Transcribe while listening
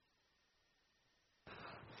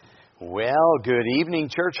Well, good evening,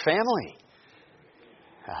 church family.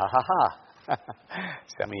 Ha ha ha.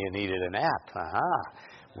 Some of you needed a nap.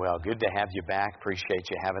 Well, good to have you back. Appreciate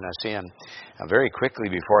you having us in. Very quickly,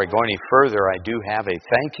 before I go any further, I do have a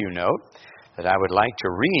thank you note that I would like to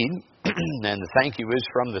read. And the thank you is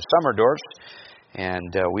from the Summerdorfs.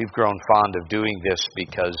 And we've grown fond of doing this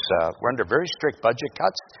because we're under very strict budget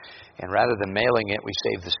cuts. And rather than mailing it, we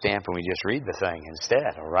save the stamp and we just read the thing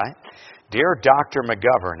instead, all right? Dear Dr.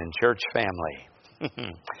 McGovern and church family,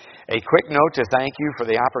 a quick note to thank you for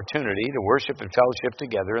the opportunity to worship and fellowship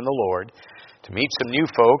together in the Lord, to meet some new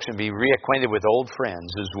folks and be reacquainted with old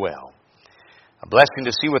friends as well. A blessing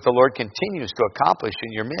to see what the Lord continues to accomplish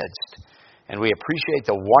in your midst. And we appreciate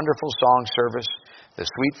the wonderful song service, the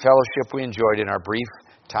sweet fellowship we enjoyed in our brief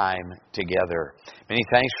time together. Many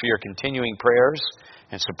thanks for your continuing prayers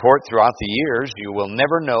and support throughout the years. You will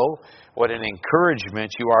never know what an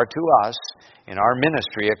encouragement you are to us in our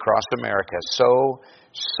ministry across America. So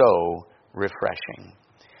refreshing.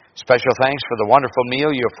 Special thanks for the wonderful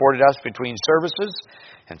meal you afforded us between services,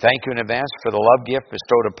 and thank you in advance for the love gift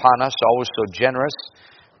bestowed upon us, always so generous.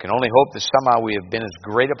 Can only hope that somehow we have been as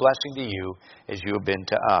great a blessing to you as you have been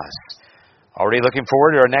to us. Already looking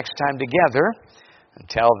forward to our next time together.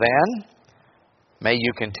 Until then, may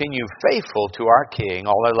you continue faithful to our King.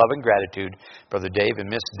 All our love and gratitude, Brother Dave and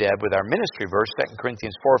Miss Deb, with our ministry verse, 2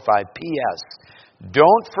 Corinthians 4:5. P.S.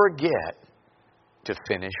 Don't forget to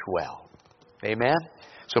finish well. Amen?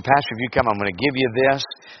 So, Pastor, if you come, I'm going to give you this.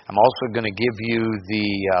 I'm also going to give you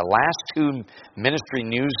the last two ministry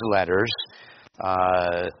newsletters.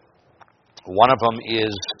 One of them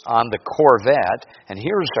is on the Corvette, and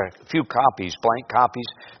here's a few copies, blank copies.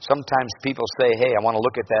 Sometimes people say, hey, I want to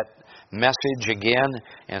look at that message again,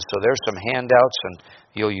 and so there's some handouts, and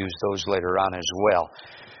you'll use those later on as well.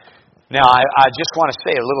 Now, I just want to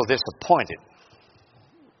say a little disappointed.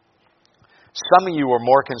 Some of you were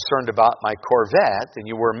more concerned about my Corvette than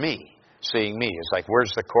you were me, seeing me. It's like,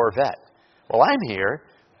 where's the Corvette? Well, I'm here.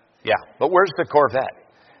 Yeah, but where's the Corvette?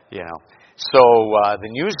 You know. So the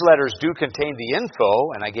newsletters do contain the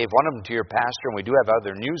info, and I gave one of them to your pastor, and we do have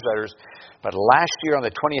other newsletters. But last year on the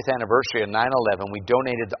 20th anniversary of 9/11, we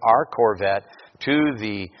donated our Corvette to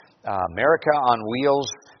the America on Wheels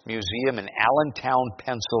Museum in Allentown,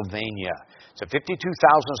 Pennsylvania. It's a 52,000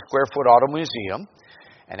 square foot auto museum.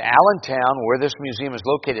 And Allentown, where this museum is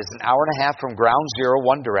located, is an hour and a half from Ground Zero,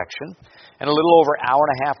 one direction, and a little over an hour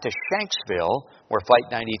and a half to Shanksville, where Flight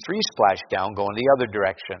 93 splashed down, going the other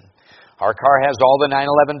direction. Our car has all the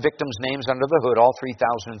 9/11 victims' names under the hood, all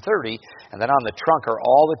 3,030, and then on the trunk are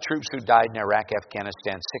all the troops who died in Iraq,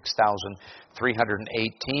 Afghanistan,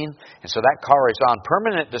 6,318. And so that car is on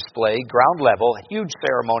permanent display, ground level, huge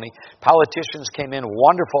ceremony. Politicians came in,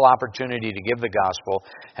 wonderful opportunity to give the gospel.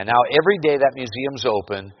 And now every day that museum's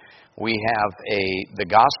open, we have the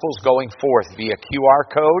Gospels going forth via QR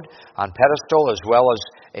code on pedestal, as well as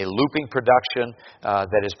a looping production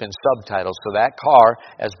that has been subtitled. So that car,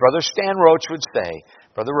 as Brother Stan Roach would say,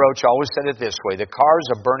 Brother Roach always said it this way, the car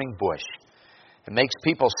is a burning bush. It makes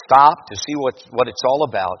people stop to see what it's all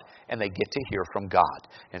about, and they get to hear from God.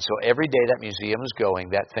 And so every day that museum is going,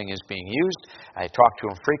 that thing is being used. I talk to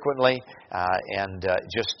them frequently, and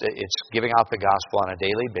it's giving out the gospel on a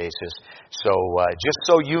daily basis. So just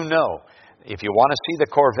so you know, if you want to see the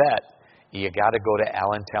Corvette, you got to go to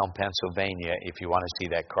Allentown, Pennsylvania if you want to see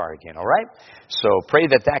that car again, all right? So pray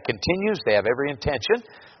that continues. They have every intention.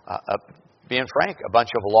 Being frank, a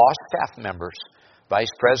bunch of lost staff members,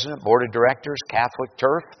 Vice President, Board of Directors, Catholic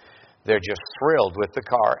Turf, they're just thrilled with the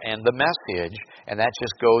car and the message, and that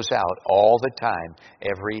just goes out all the time,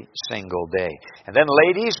 every single day. And then,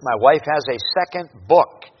 ladies, my wife has a second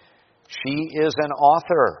book. She is an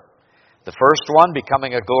author. The first one,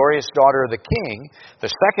 Becoming a Glorious Daughter of the King. The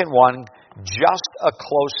second one, Just a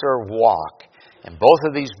Closer Walk. And both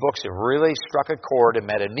of these books have really struck a chord and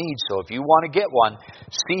met a need. So if you want to get one,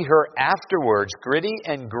 see her afterwards, Gritty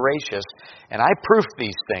and Gracious. And I proof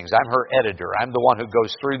these things. I'm her editor. I'm the one who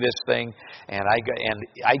goes through this thing, and I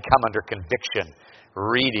come under conviction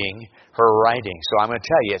reading her writing. So I'm going to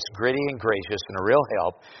tell you, it's gritty and gracious and a real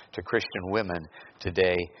help to Christian women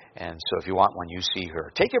today. And so if you want one, you see her.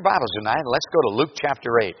 Take your Bibles tonight and let's go to Luke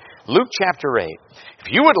chapter 8. Luke chapter 8. If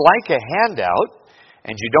you would like a handout,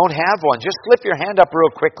 and you don't have one, just flip your hand up real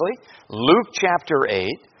quickly. Luke chapter 8.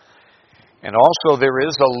 And also there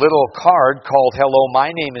is a little card called Hello,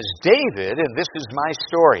 My Name is David, and this is my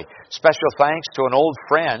story. Special thanks to an old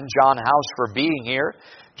friend, John House, for being here.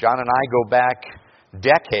 John and I go back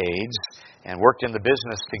decades and worked in the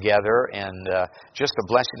business together, and just a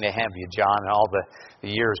blessing to have you, John, all the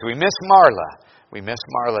years. We miss Marla. We miss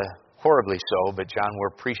Marla horribly so, but John, we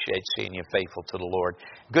appreciate seeing you faithful to the Lord.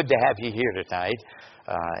 Good to have you here tonight,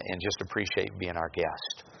 and just appreciate being our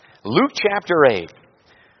guest. Luke chapter 8.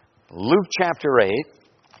 Luke chapter 8.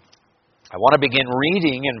 I want to begin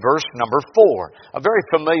reading in verse number 4. A very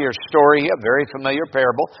familiar story, a very familiar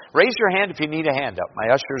parable. Raise your hand if you need a hand up.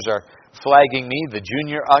 My ushers are flagging me. The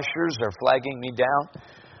junior ushers are flagging me down.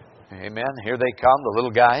 Amen. Here they come, the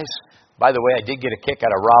little guys. By the way, I did get a kick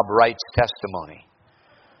out of Rob Wright's testimony.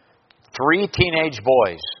 3 teenage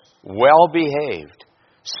boys, well behaved,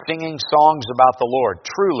 singing songs about the Lord.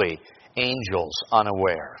 Truly, angels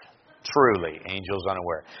unaware. Truly, angels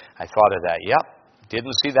unaware. I thought of that. Yep.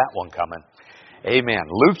 Didn't see that one coming. Amen.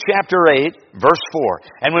 Luke chapter 8, verse 4.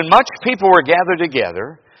 And when much people were gathered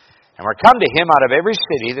together, and were come to him out of every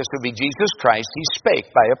city, this would be Jesus Christ, he spake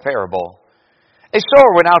by a parable. A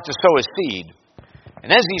sower went out to sow his seed.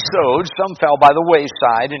 And as he sowed, some fell by the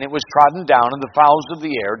wayside, and it was trodden down, and the fowls of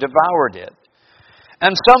the air devoured it.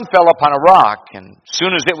 And some fell upon a rock, and as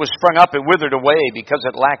soon as it was sprung up, it withered away, because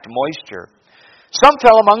it lacked moisture. Some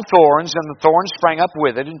fell among thorns, and the thorns sprang up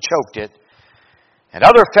with it, and choked it. And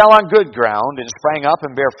other fell on good ground, and sprang up,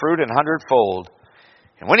 and bare fruit 100-fold.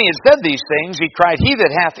 And when he had said these things, he cried, He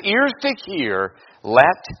that hath ears to hear,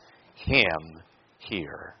 let him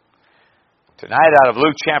hear. Tonight, out of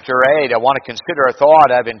Luke chapter 8, I want to consider a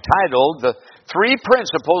thought I've entitled, The 3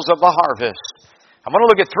 Principles of the Harvest. I'm going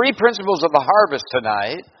to look at 3 principles of the harvest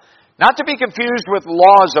tonight, not to be confused with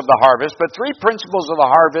laws of the harvest, but 3 principles of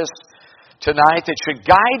the harvest tonight that should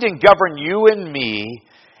guide and govern you and me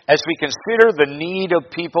as we consider the need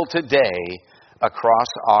of people today across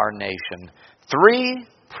our nation. 3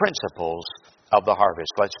 principles of the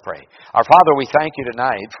harvest. Let's pray. Our Father, we thank you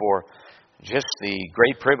tonight for just the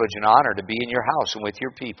great privilege and honor to be in your house and with your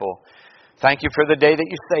people. Thank you for the day that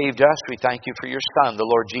you saved us. We thank you for your Son, the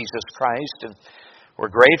Lord Jesus Christ. And we're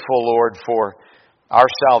grateful, Lord, for our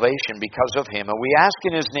salvation because of him. And we ask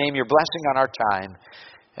in his name your blessing on our time.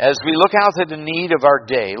 As we look out at the need of our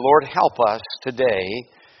day, Lord, help us today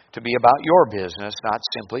to be about your business, not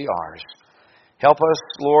simply ours. Help us,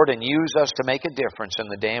 Lord, and use us to make a difference in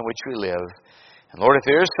the day in which we live. And Lord, if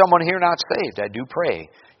there is someone here not saved, I do pray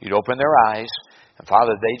you'd open their eyes, and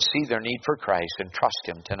Father, they'd see their need for Christ and trust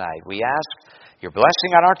him tonight. We ask your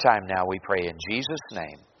blessing on our time now, we pray in Jesus'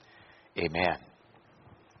 name. Amen.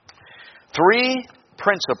 3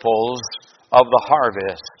 principles of the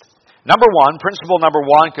harvest. Principle number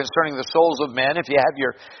 1 concerning the souls of men. If you have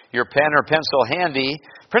your pen or pencil handy,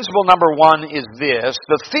 principle number 1 is this: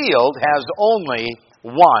 the field has only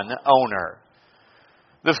one owner.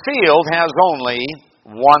 The field has only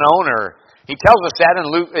one owner. He tells us that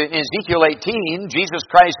in Ezekiel 18. Jesus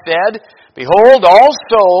Christ said, Behold, all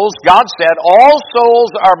souls, God said, all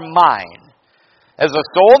souls are mine. As the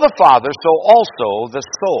soul of the Father, so also the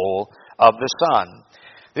soul of the Son.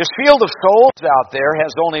 This field of souls out there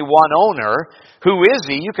has only one owner. Who is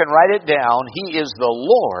he? You can write it down. He is the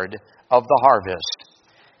Lord of the harvest.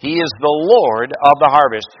 He is the Lord of the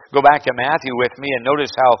harvest. Go back to Matthew with me and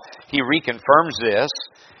notice how he reconfirms this.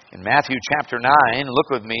 In Matthew chapter 9, look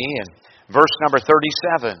with me in verse number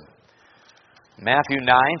 37. Matthew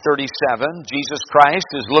 9:37. Jesus Christ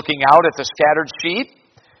is looking out at the scattered sheep.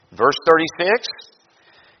 Verse 36.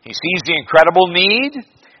 He sees the incredible need.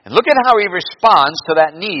 And look at how he responds to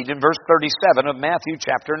that need in verse 37 of Matthew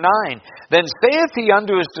chapter 9. Then saith he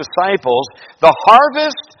unto his disciples, The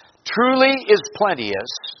harvest truly is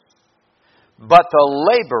plenteous, but the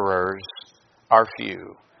laborers are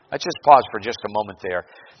few. Let's just pause for just a moment there.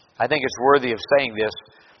 I think it's worthy of saying this.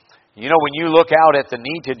 You know, when you look out at the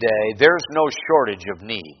need today, there's no shortage of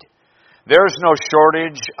need. There's no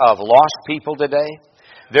shortage of lost people today.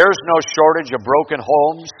 There's no shortage of broken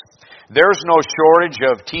homes. There's no shortage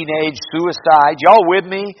of teenage suicide. Y'all with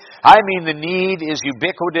me? I mean, the need is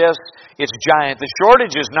ubiquitous. It's giant. The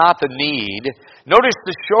shortage is not the need. Notice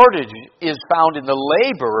the shortage is found in the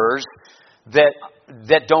laborers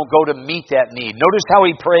that don't go to meet that need. Notice how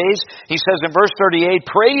he prays. He says in verse 38,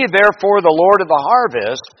 Pray ye therefore the Lord of the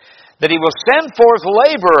harvest, that he will send forth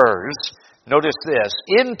laborers, notice this,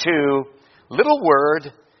 into, little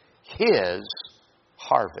word, his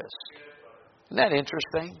harvest. Isn't that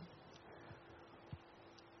interesting?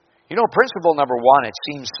 You know, principle number 1, it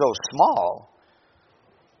seems so small,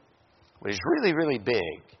 but it's really, really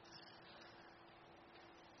big.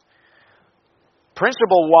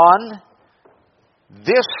 Principle 1,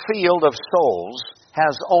 this field of souls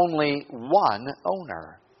has only one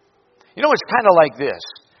owner. You know, it's kind of like this.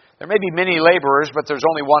 There may be many laborers, but there's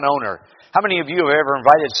only one owner. How many of you have ever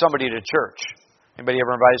invited somebody to church? Anybody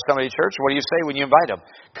ever invited somebody to church? What do you say when you invite them?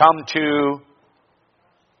 Come to,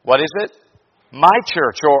 what is it? My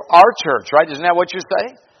church or our church, right? Isn't that what you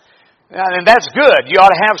say? And that's good. You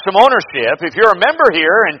ought to have some ownership. If you're a member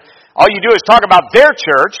here and all you do is talk about their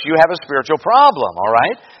church, you have a spiritual problem, all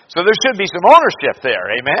right? So there should be some ownership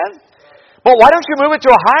there, amen? But why don't you move it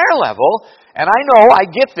to a higher level? And I know, I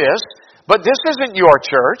get this, but this isn't your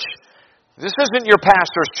church. This isn't your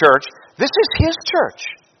pastor's church. This is his church.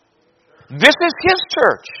 This is his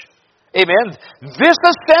church. Amen? This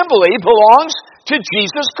assembly belongs to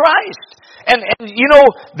Jesus Christ. And you know,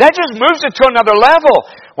 that just moves it to another level.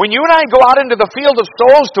 When you and I go out into the field of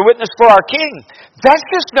souls to witness for our King, that's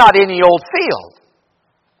just not any old field.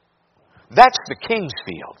 That's the King's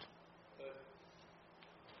field.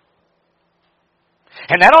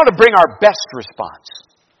 And that ought to bring our best response.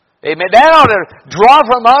 Amen. That ought to draw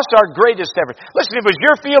from us our greatest effort. Listen, if it was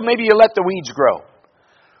your field, maybe you let the weeds grow.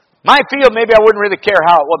 My field, maybe I wouldn't really care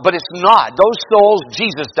how it was, but it's not. Those souls,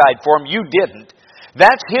 Jesus died for them. You didn't.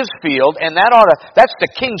 That's his field, and that's the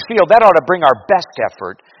King's field. That ought to bring our best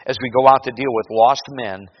effort as we go out to deal with lost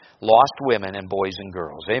men, lost women, and boys and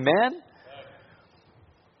girls. Amen?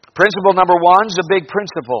 Principle number 1 is a big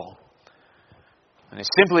principle. And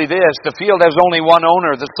it's simply this: the field has only one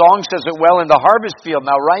owner. The song says it well, in the harvest field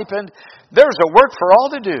now ripened, there's a work for all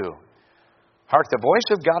to do. Hark, the voice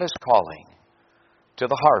of God is calling to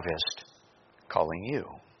the harvest, calling you.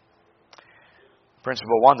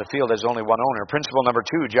 Principle 1, the field has only one owner. Principle number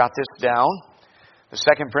 2, jot this down. The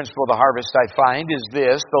second principle of the harvest I find is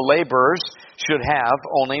this: the laborers should have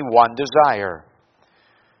only one desire.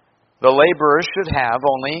 The laborers should have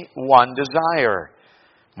only one desire.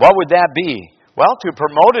 What would that be? Well, to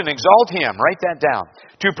promote and exalt Him. Write that down.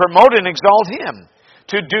 To promote and exalt Him.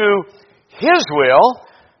 To do His will,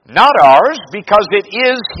 not ours, because it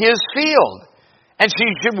is His field. And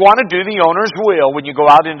you should want to do the owner's will when you go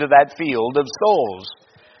out into that field of souls.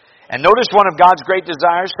 And notice one of God's great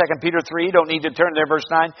desires, 2 Peter 3, don't need to turn there, verse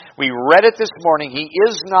 9. We read it this morning. He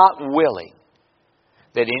is not willing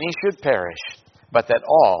that any should perish, but that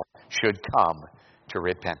all should come to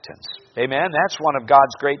repentance. Amen? That's one of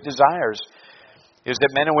God's great desires, is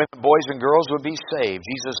that men and women, boys and girls would be saved.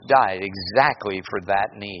 Jesus died exactly for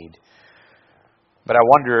that need. But I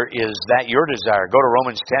wonder, is that your desire? Go to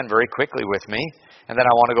Romans 10 very quickly with me. And then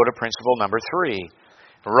I want to go to principle number 3.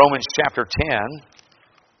 Romans chapter 10.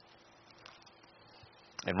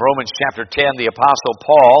 In Romans chapter 10, the Apostle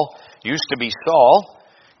Paul used to be Saul,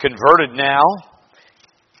 converted now.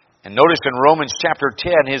 And notice in Romans chapter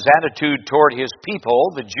 10, his attitude toward his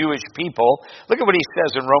people, the Jewish people. Look at what he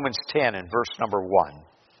says in Romans 10 in verse number 1.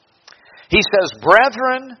 He says,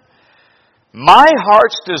 "Brethren, my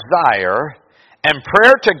heart's desire and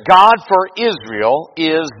prayer to God for Israel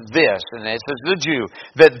is this," and it says the Jew,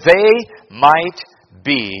 "that they might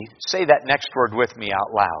be," say that next word with me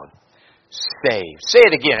out loud, saved. Say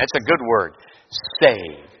it again, it's a good word,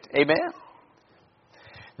 saved. Amen?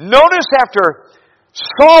 Notice after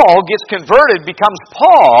Saul gets converted, becomes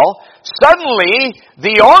Paul, suddenly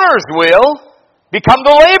the owner's will become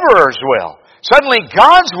the laborer's will. Suddenly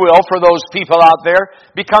God's will for those people out there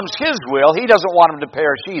becomes His will. He doesn't want them to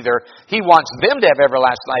perish either. He wants them to have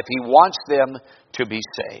everlasting life. He wants them to be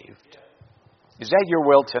saved. Is that your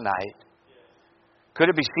will tonight? Could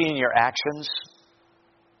it be seen in your actions,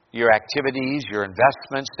 your activities, your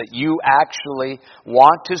investments, that you actually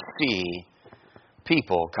want to see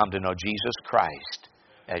people come to know Jesus Christ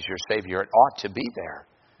as your Savior? It ought to be there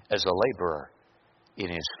as a laborer in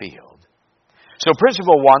His field. So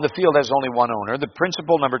principle 1, the field has only one owner. The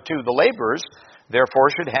principle number 2, the laborers, therefore,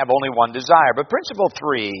 should have only one desire. But principle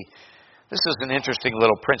 3, this is an interesting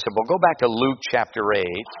little principle. Go back to Luke chapter 8.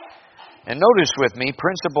 And notice with me,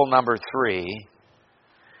 principle number 3,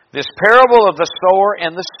 this parable of the sower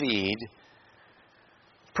and the seed.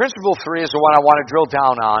 Principle 3 is the one I want to drill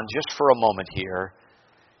down on just for a moment here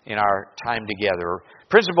in our time together.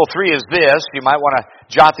 Principle 3 is this. You might want to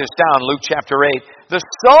jot this down, Luke chapter 8. The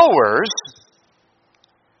sowers...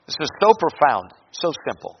 This is so profound, so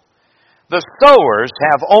simple. The sowers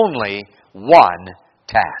have only one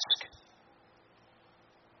task.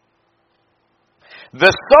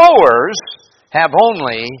 The sowers have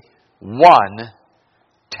only one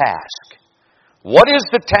task. What is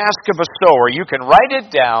the task of a sower? You can write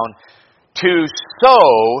it down: to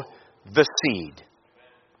sow the seed.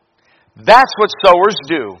 That's what sowers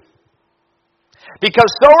do.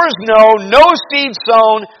 Because sowers know no seed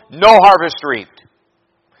sown, no harvest reaped.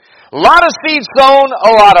 A lot of seed sown,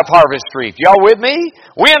 a lot of harvest reaped. Y'all with me?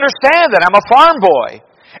 We understand that. I'm a farm boy.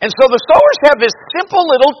 And so the sowers have this simple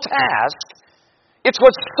little task. It's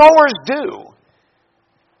what sowers do.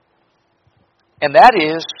 And that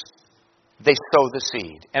is they sow the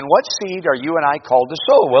seed. And what seed are you and I called to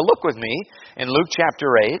sow? Well, look with me in Luke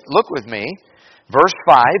chapter 8. Look with me. Verse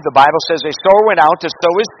 5, the Bible says, a sower went out to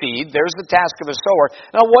sow his seed. There's the task of a sower.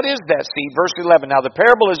 Now, what is that seed? Verse 11. Now, the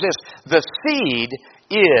parable is this. The seed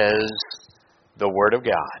is the Word of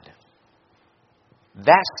God.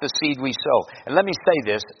 That's the seed we sow. And let me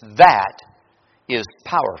say this. That is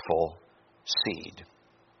powerful seed.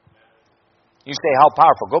 You say, how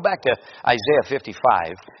powerful? Go back to Isaiah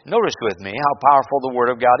 55. Notice with me how powerful the Word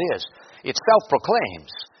of God is. It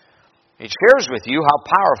self-proclaims. It shares with you how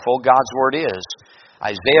powerful God's Word is.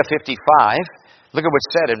 Isaiah 55, look at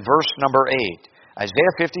what's said in verse number 8.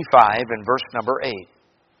 Isaiah 55 and verse number 8.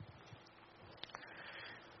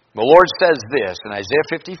 The Lord says this in Isaiah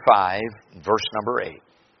 55, verse number 8.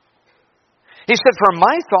 He said, for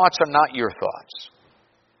my thoughts are not your thoughts.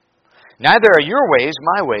 Neither are your ways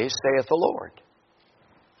my ways, saith the Lord.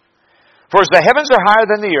 For as the heavens are higher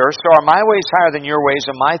than the earth, so are my ways higher than your ways,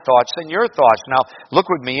 and my thoughts than your thoughts. Now, look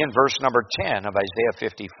with me in verse number 10 of Isaiah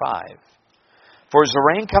 55. For as the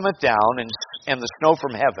rain cometh down, and the snow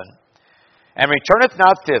from heaven, and returneth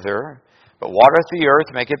not thither, but watereth the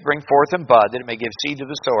earth, make it bring forth and bud, that it may give seed to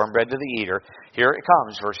the sower and bread to the eater. Here it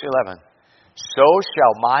comes, verse 11. So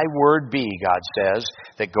shall my word be, God says,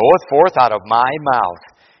 that goeth forth out of my mouth.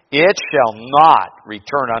 It shall not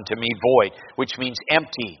return unto me void, which means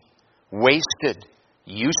empty, wasted,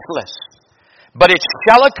 useless. But it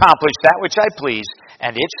shall accomplish that which I please,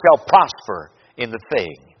 and it shall prosper in the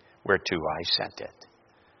thing whereto I sent it.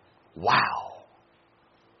 Wow.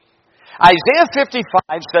 Isaiah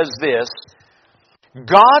 55 says this,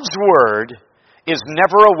 God's Word is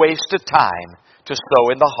never a waste of time to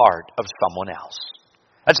sow in the heart of someone else.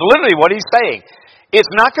 That's literally what he's saying. It's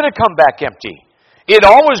not going to come back empty. It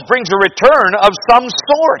always brings a return of some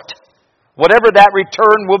sort, whatever that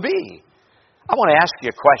return will be. I want to ask you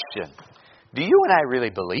a question. Do you and I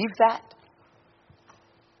really believe that?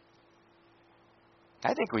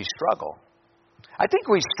 I think we struggle. I think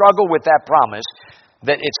we struggle with that promise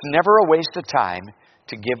that it's never a waste of time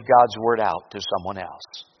to give God's Word out to someone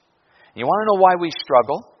else. You want to know why we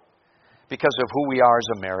struggle? Because of who we are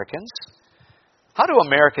as Americans. How do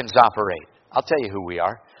Americans operate? I'll tell you who we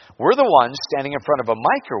are. We're the ones standing in front of a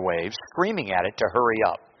microwave screaming at it to hurry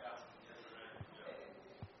up.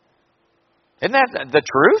 Isn't that the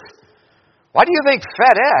truth? Why do you think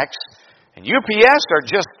FedEx and UPS are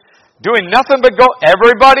just doing nothing but go,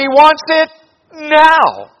 everybody wants it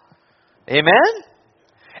now? Amen?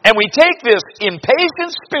 And we take this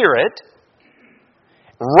impatient spirit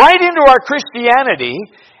right into our Christianity,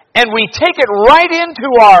 and we take it right into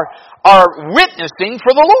our witnessing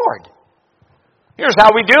for the Lord. Here's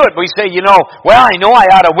how we do it. We say, well, I know I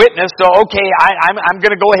ought to witness, so okay, I'm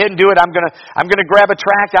going to go ahead and do it. I'm going to grab a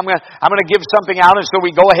tract. I'm going to give something out, and so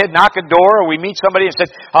we go ahead, knock a door, or we meet somebody and say,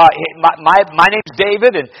 my name's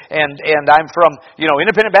David, and I'm from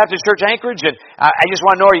Independent Baptist Church Anchorage, and I just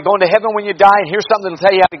want to know, are you going to heaven when you die? And here's something that'll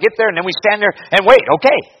tell you how to get there. And then we stand there and wait.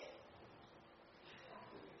 Okay.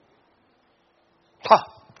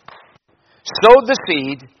 Sowed the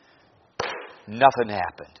seed, nothing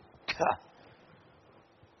happened.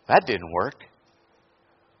 That didn't work.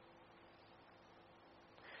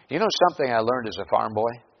 You know something I learned as a farm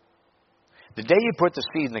boy? The day you put the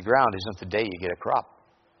seed in the ground isn't the day you get a crop.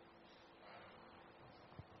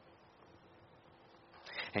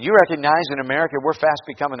 And you recognize in America we're fast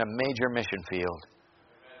becoming a major mission field.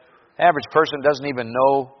 The average person doesn't even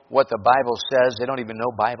know what the Bible says. They don't even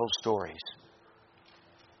know Bible stories.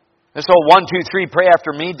 This whole 1, 2, 3, pray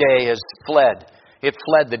after me day has fled. It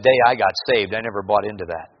fled the day I got saved. I never bought into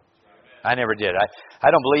that. I never did.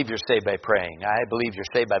 I don't believe you're saved by praying. I believe you're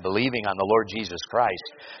saved by believing on the Lord Jesus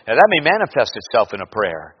Christ. Now that may manifest itself in a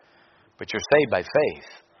prayer, but you're saved by faith.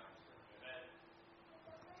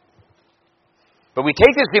 But we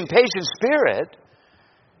take this impatient spirit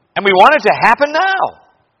and we want it to happen now.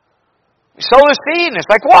 We sow the seed and it's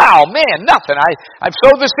like, wow, man, nothing. I've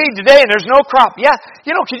sowed the seed today and there's no crop. Yeah,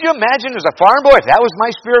 could you imagine as a farm boy if that was my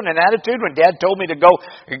spirit and attitude when Dad told me to go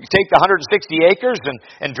take the 160 acres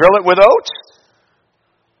and drill it with oats?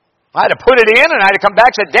 I had to put it in and I had to come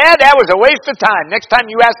back and say, Dad, that was a waste of time. Next time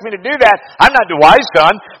you ask me to do that, I'm not the wise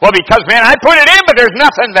son. Well, because, man, I put it in, but there's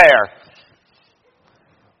nothing there.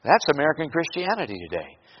 That's American Christianity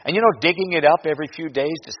today. And digging it up every few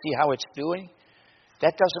days to see how it's doing,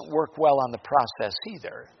 that doesn't work well on the process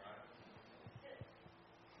either.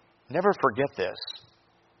 Never forget this.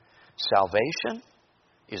 Salvation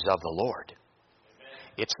is of the Lord.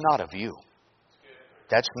 It's not of you.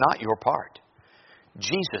 That's not your part.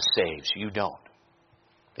 Jesus saves, you don't.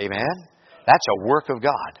 Amen? That's a work of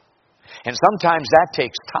God. And sometimes that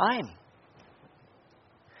takes time.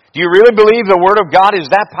 Do you really believe the Word of God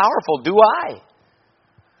is that powerful? Do I?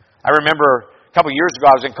 I remember a couple years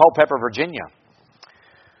ago, I was in Culpeper, Virginia.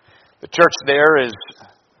 The church there is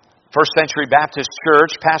First Century Baptist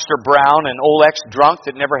Church. Pastor Brown, an old ex-drunk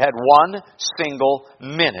that never had one single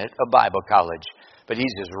minute of Bible college. But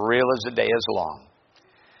he's as real as the day is long.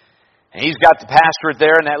 And he's got the pastorate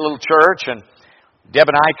there in that little church, and Deb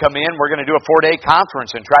and I come in. We're going to do a 4-day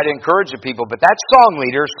conference and try to encourage the people. But that song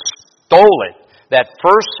leader stole it. That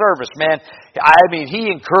first service, man, I mean,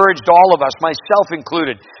 he encouraged all of us, myself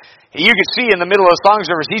included. You could see in the middle of the song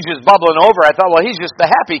service, he's just bubbling over. I thought, well, he's just the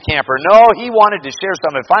happy camper. No, he wanted to share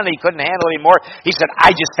something. Finally, he couldn't handle it anymore. He said,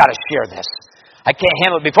 I just got to share this. I can't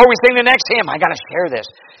handle it. Before we sing the next hymn, I got to share this.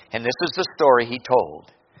 And this is the story he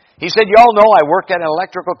told. He said, you all know I work at an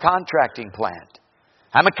electrical contracting plant.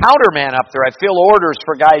 I'm a counterman up there. I fill orders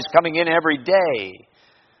for guys coming in every day.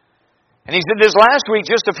 And he said, this last week,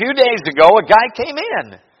 just a few days ago, a guy came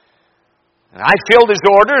in. And I filled his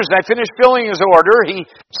orders, and I finished filling his order. He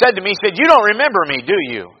said to me, he said, you don't remember me, do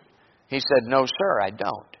you? He said, no, sir, I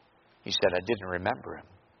don't. He said, I didn't remember him.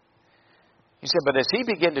 He said, but as he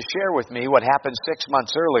began to share with me what happened 6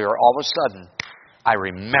 months earlier, all of a sudden, I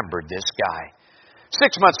remembered this guy.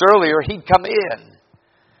 6 months earlier, he'd come in.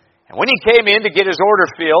 And when he came in to get his order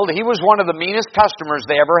filled, he was one of the meanest customers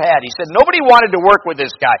they ever had. He said nobody wanted to work with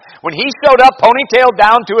this guy. When he showed up, ponytail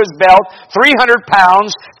down to his belt, 300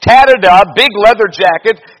 pounds, tatted up, big leather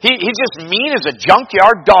jacket, he's just mean as a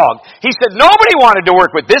junkyard dog. He said nobody wanted to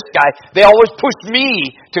work with this guy. They always pushed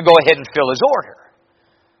me to go ahead and fill his order.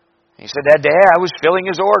 He said that day I was filling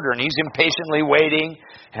his order, and he's impatiently waiting,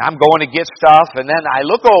 and I'm going to get stuff, and then I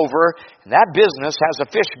look over, and that business has a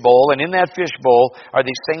fishbowl, and in that fishbowl are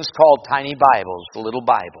these things called tiny Bibles, the little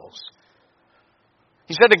Bibles.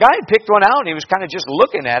 He said the guy had picked one out, and he was kind of just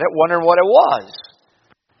looking at it, wondering what it was.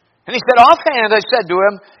 And he said, offhand, I said to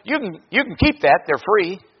him, you can keep that, they're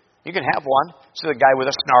free. You can have one. So the guy with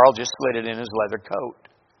a snarl just slid it in his leather coat.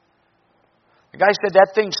 The guy said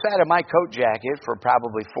that thing sat in my coat jacket for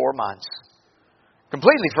probably 4 months.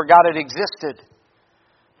 Completely forgot it existed.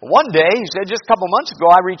 One day, he said, just a couple months ago,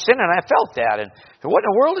 I reached in and I felt that. And I said, what in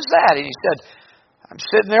the world is that? And he said, I'm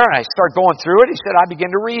sitting there and I start going through it. He said, I begin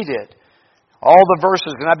to read it. All the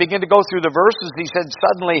verses. And I begin to go through the verses. He said,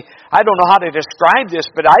 suddenly, I don't know how to describe this,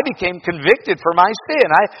 but I became convicted for my sin.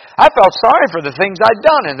 I felt sorry for the things I'd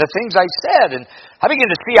done and the things I said. And I began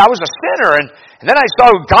to see I was a sinner. And then I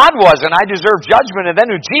saw who God was and I deserved judgment. And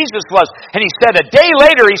then who Jesus was. And he said, a day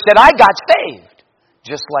later, he said, I got saved.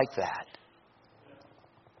 Just like that.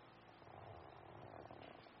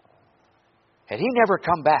 Had he never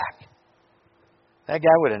come back, that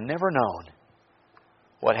guy would have never known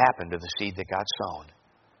what happened to the seed that got sown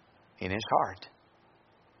in his heart.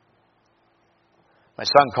 My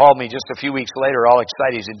son called me just a few weeks later, all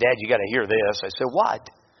excited. He said, Dad, you got to hear this. I said, what?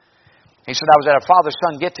 He said, I was at a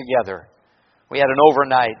father-son get-together. We had an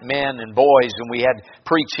overnight, men and boys, and we had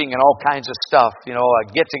preaching and all kinds of stuff,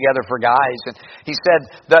 a get-together for guys. And he said,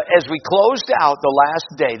 as we closed out the last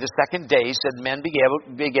day, the second day, he said, men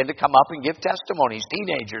began to come up and give testimonies,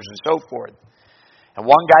 teenagers and so forth. And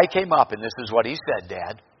one guy came up, and this is what he said,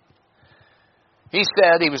 Dad. He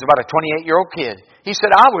said, he was about a 28-year-old kid. He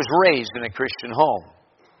said, I was raised in a Christian home.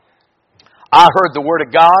 I heard the Word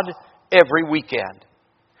of God every weekend.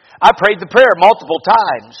 I prayed the prayer multiple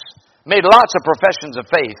times, made lots of professions of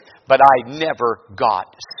faith, but I never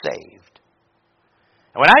got saved.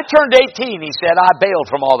 And when I turned 18, he said, I bailed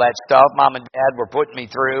from all that stuff Mom and Dad were putting me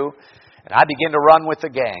through, and I began to run with the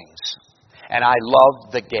gangs. And I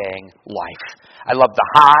loved the gang life. I loved the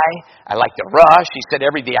high. I liked the rush. He said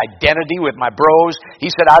the identity with my bros. He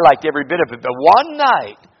said I liked every bit of it. But one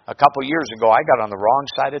night, a couple years ago, I got on the wrong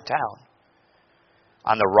side of town.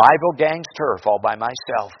 On the rival gang's turf all by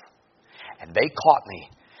myself. And they caught me.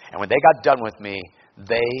 And when they got done with me,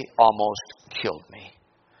 they almost killed me.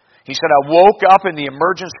 He said I woke up in the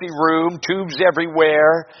emergency room, tubes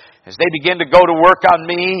everywhere. As they began to go to work on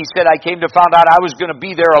me, he said I came to find out I was going to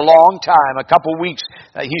be there a long time, a couple weeks.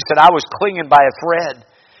 He said I was clinging by a thread.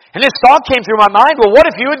 And this thought came through my mind, well, what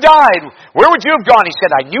if you had died? Where would you have gone? He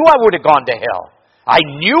said, I knew I would have gone to hell. I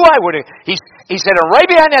knew I would have. He said, and right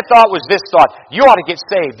behind that thought was this thought, you ought to get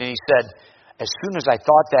saved. And he said, as soon as I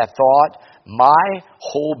thought that thought, my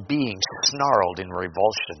whole being snarled in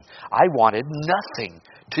revulsion. I wanted nothing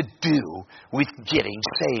to do with getting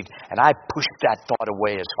saved. And I pushed that thought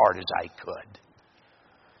away as hard as I could.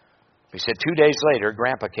 He said 2 days later,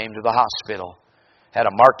 Grandpa came to the hospital, had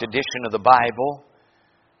a marked edition of the Bible.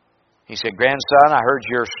 He said, grandson, I heard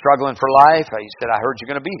you're struggling for life. He said, I heard you're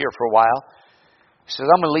going to be here for a while. He said,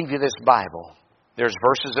 I'm going to leave you this Bible. There's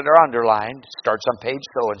verses that are underlined. Starts on page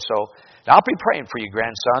so-and-so. And I'll be praying for you,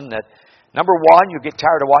 grandson, that number one, you'll get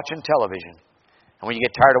tired of watching television. And when you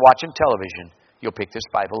get tired of watching television, you'll pick this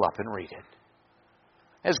Bible up and read it.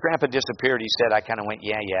 As Grandpa disappeared, he said, I kind of went,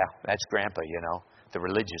 yeah, that's Grandpa, the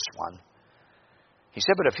religious one. He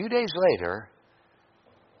said, but a few days later,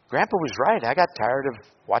 Grandpa was right. I got tired of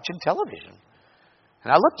watching television.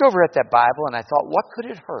 And I looked over at that Bible and I thought, what could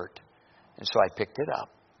it hurt? And so I picked it up.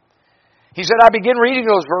 He said, I began reading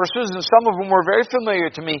those verses, and some of them were very familiar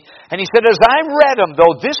to me. And he said, as I read them,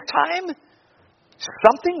 though this time,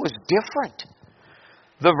 something was different.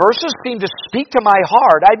 The verses seemed to speak to my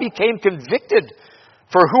heart. I became convicted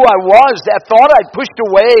for who I was. That thought I'd pushed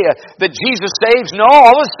away, that Jesus saves. No,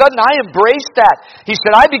 all of a sudden I embraced that. He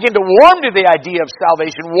said, I began to warm to the idea of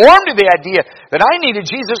salvation, warm to the idea that I needed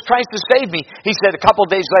Jesus Christ to save me. He said, a couple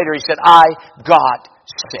days later, he said, I got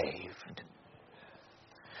saved.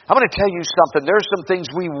 I'm going to tell you something. There's some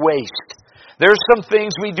things we waste. There's some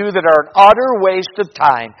things we do that are an utter waste of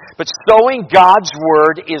time. But sowing God's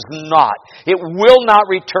Word is not. It will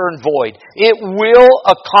not return void. It will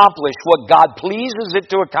accomplish what God pleases it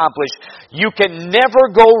to accomplish. You can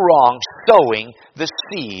never go wrong sowing the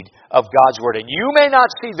seed of God's Word. And you may not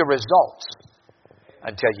see the results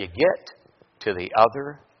until you get to the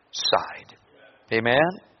other side.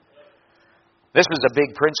 Amen? This is a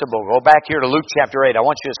big principle. Go back here to Luke chapter 8. I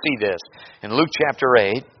want you to see this. In Luke chapter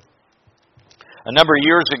 8, a number of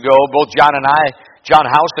years ago, both John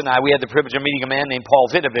House and I, we had the privilege of meeting a man named Paul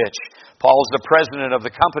Vidovich. Paul is the president of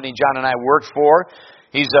the company John and I worked for.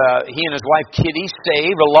 He and his wife Kitty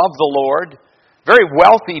saved, love the Lord. Very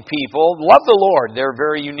wealthy people, love the Lord. They're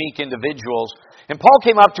very unique individuals. And Paul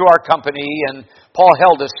came up to our company, and Paul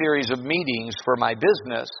held a series of meetings for my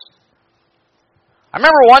business. I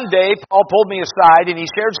remember one day, Paul pulled me aside and he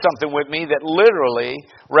shared something with me that literally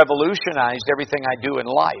revolutionized everything I do in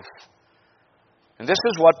life. And this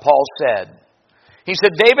is what Paul said. He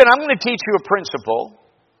said, David, I'm going to teach you a principle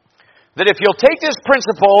that if you'll take this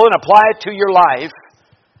principle and apply it to your life,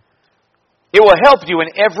 it will help you in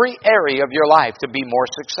every area of your life to be more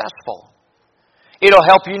successful. It'll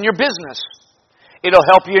help you in your business. It'll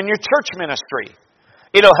help you in your church ministry.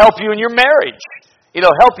 It'll help you in your marriage.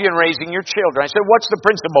 It'll help you in raising your children. I said, what's the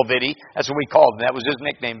principle, Viddy? That's what we called him. That was his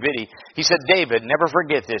nickname, Viddy. He said, David, never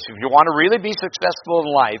forget this. If you want to really be successful in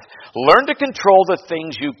life, learn to control the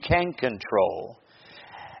things you can control.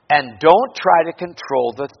 And don't try to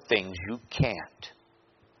control the things you can't.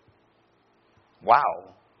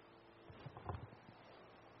 Wow.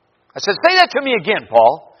 I said, say that to me again,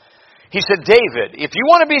 Paul. He said, David, if you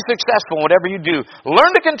want to be successful in whatever you do,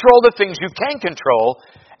 learn to control the things you can control.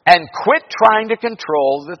 And quit trying to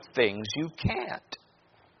control the things you can't.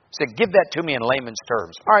 He said, give that to me in layman's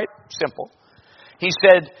terms. All right, simple. He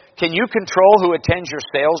said, can you control who attends your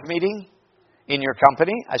sales meeting in your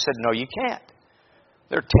company? I said, no, you can't.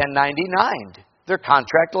 They're 1099. They're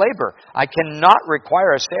contract labor. I cannot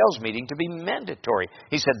require a sales meeting to be mandatory.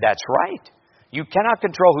 He said, that's right. You cannot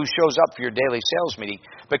control who shows up for your daily sales meeting.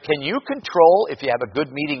 But can you control if you have a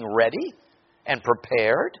good meeting ready and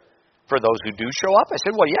prepared? For those who do show up? I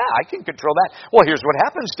said, well, yeah, I can control that. Well, here's what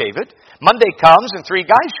happens, David. Monday comes and 3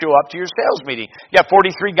 guys show up to your sales meeting. You have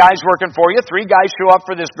 43 guys working for you. 3 guys show up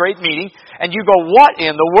for this great meeting. And you go, what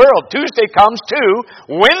in the world? Tuesday comes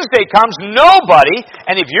 2. Wednesday comes nobody.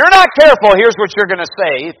 And if you're not careful, here's what you're going to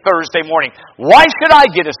say Thursday morning. Why should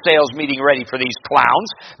I get a sales meeting ready for these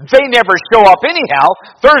clowns? They never show up anyhow.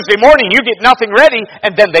 Thursday morning, you get nothing ready,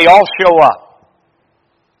 and then they all show up.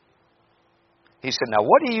 He said, now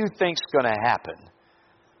what do you think's going to happen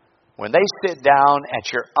when they sit down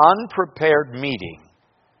at your unprepared meeting?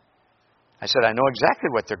 I said, I know exactly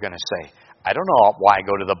what they're going to say. I don't know why I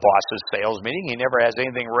go to the boss's sales meeting. He never has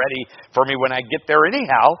anything ready for me when I get there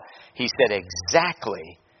anyhow. He said,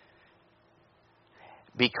 exactly.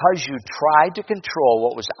 Because you tried to control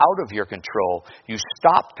what was out of your control, you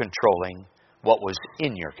stopped controlling what was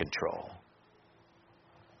in your control.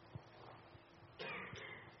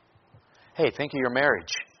 Hey, think of your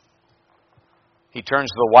marriage. He turns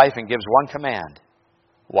to the wife and gives one command.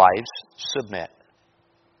 Wives, submit.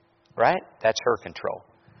 Right? That's her control.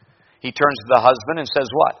 He turns to the husband and says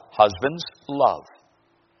what? Husbands, love.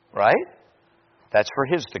 Right? That's for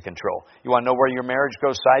his to control. You want to know where your marriage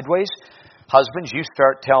goes sideways? Husbands, you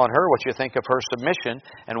start telling her what you think of her submission.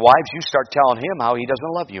 And wives, you start telling him how he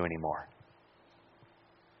doesn't love you anymore.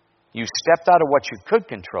 You stepped out of what you could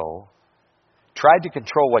control, tried to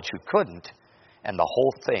control what you couldn't, and the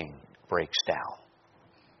whole thing breaks down.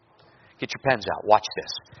 Get your pens out. Watch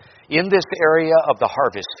this. in this area of the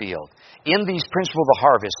harvest field, in these principles of the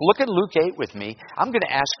harvest. Look at Luke 8 with me. I'm going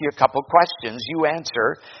to ask you a couple questions. You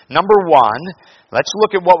answer. Number one, let's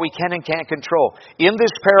look at what we can and can't control. In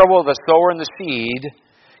this parable of the sower and the seed,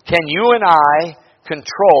 can you and I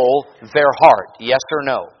control their heart? Yes or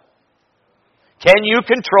no? Can you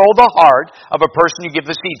control the heart of a person you give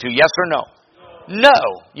the seed to? Yes or no?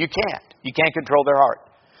 No, you can't. You can't control their heart.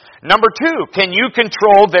 Number two, can you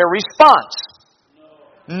control their response?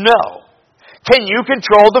 No. Can you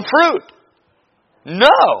control the fruit?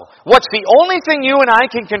 No. What's the only thing you and I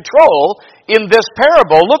can control in this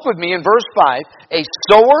parable? Look with me in verse 5. A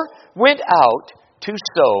sower went out to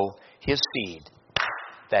sow his seed.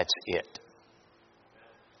 That's it.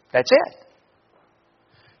 That's it.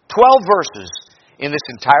 12 verses in this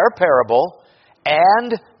entire parable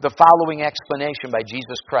and the following explanation by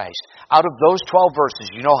Jesus Christ. Out of those 12 verses,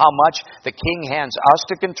 you know how much the King hands us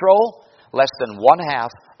to control? Less than 1/2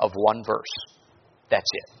 of one verse. That's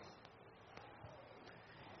it.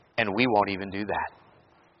 And we won't even do that.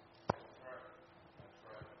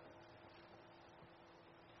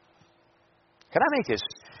 Can I make this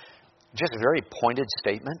just a very pointed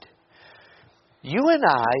statement? You and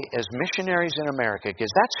I, as missionaries in America,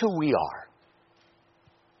 because that's who we are.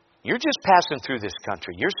 You're just passing through this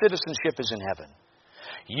country. Your citizenship is in heaven.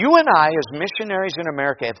 You and I, as missionaries in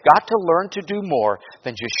America, have got to learn to do more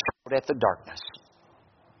than just shout at the darkness.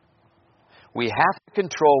 We have to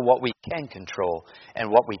control what we can control,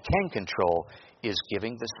 and what we can control is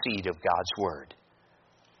giving the seed of God's Word.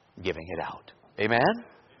 Giving it out. Amen?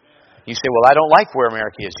 You say, well, I don't like where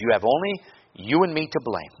America is. You have only you and me to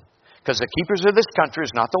blame. Because the keepers of this country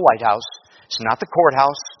is not the White House. It's not the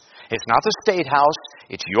courthouse. It's not the state house.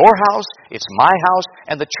 It's your house. It's my house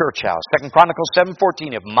and the church house. 2 Chronicles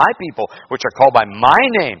 7:14. If my people, which are called by my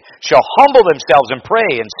name, shall humble themselves and pray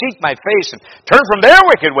and seek my face and turn from their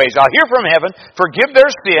wicked ways, I'll hear from heaven, forgive their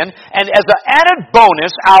sin, and as an added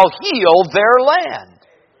bonus, I'll heal their land.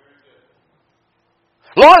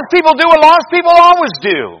 Lost people do what lost people always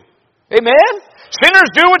do. Amen?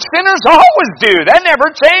 Sinners do what sinners always do. That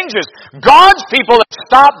never changes. God's people have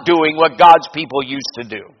stopped doing what God's people used to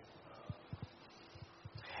do.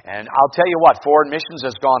 And I'll tell you what, foreign missions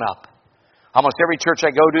has gone up. Almost every church I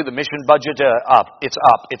go to, the mission budget up. It's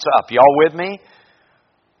up. It's up. Y'all with me?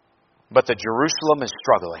 But the Jerusalem is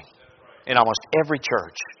struggling in almost every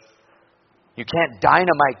church. You can't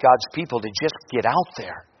dynamite God's people to just get out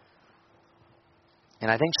there.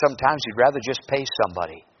 And I think sometimes you'd rather just pay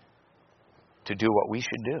somebody to do what we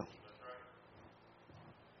should do.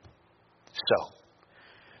 So,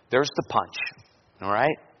 there's the punch. All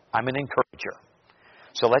right? I'm an encourager.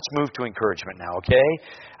 So let's move to encouragement now, okay?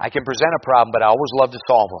 I can present a problem, but I always love to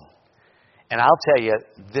solve them. And I'll tell you,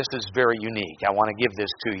 this is very unique. I want to give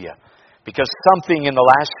this to you. Because something in the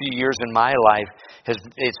last few years in my life,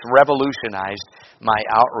 it's revolutionized my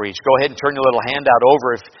outreach. Go ahead and turn your little handout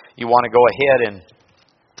over if you want to go ahead and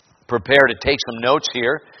prepare to take some notes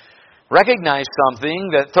here. Recognize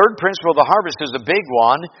something. The third principle of the harvest is a big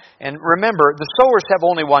one. And remember, the sowers have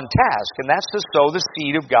only one task, and that's to sow the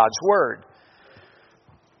seed of God's Word.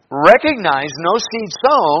 Recognize no seed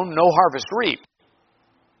sown, no harvest reaped.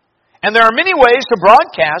 And there are many ways to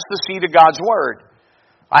broadcast the seed of God's Word.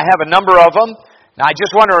 I have a number of them. Now, I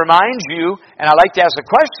just want to remind you, and I like to ask the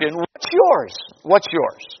question, what's yours? What's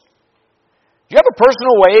yours? Do you have a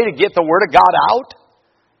personal way to get the Word of God out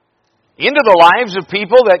into the lives of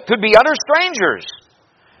people that could be utter strangers?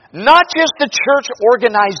 Not just the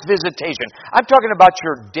church-organized visitation. I'm talking about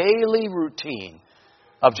your daily routine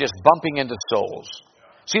of just bumping into souls.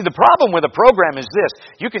 See, the problem with a program is this.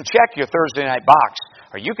 You can check your Thursday night box,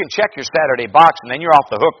 or you can check your Saturday box, and then you're off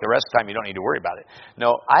the hook. The rest of the time, you don't need to worry about it.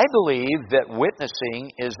 No, I believe that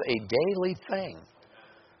witnessing is a daily thing.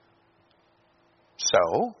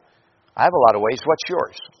 So, I have a lot of ways. What's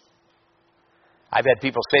yours? I've had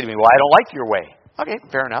people say to me, well, I don't like your way. Okay,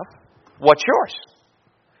 fair enough. What's yours?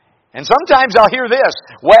 And sometimes I'll hear this,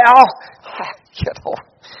 well,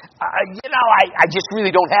 I just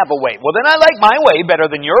really don't have a way. Well, then I like my way better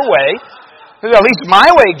than your way. At least my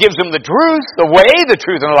way gives them the truth, the way, the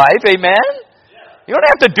truth, and life. Amen? You don't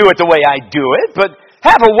have to do it the way I do it, but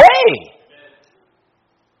have a way.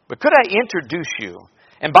 But could I introduce you?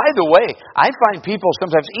 And by the way, I find people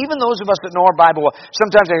sometimes, even those of us that know our Bible,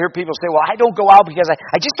 sometimes I hear people say, well, I don't go out because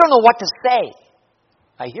I just don't know what to say.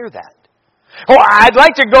 I hear that. Oh, I'd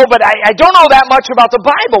like to go, but I don't know that much about the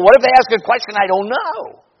Bible. What if they ask a question I don't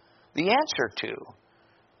know the answer to?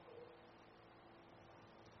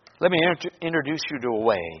 Let me introduce you to a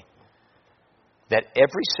way that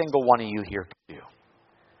every single one of you here can do.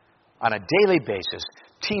 On a daily basis,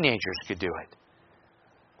 teenagers could do it.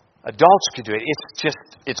 Adults could do it.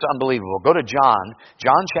 It's unbelievable. Go to John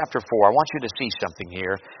chapter 4. I want you to see something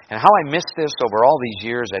here. And how I missed this over all these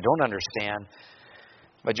years, I don't understand.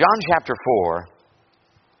 But John chapter 4,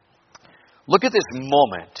 look at this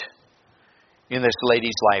moment in this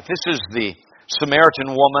lady's life. This is the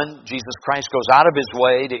Samaritan woman. Jesus Christ goes out of His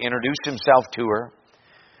way to introduce Himself to her.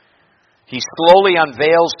 He slowly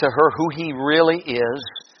unveils to her who He really is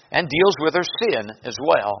and deals with her sin as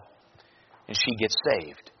well. And she gets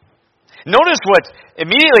saved. Notice what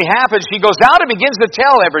immediately happens. She goes out and begins to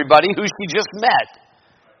tell everybody who she just met.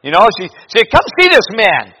 You know, she said, "Come see this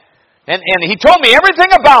man. And he told me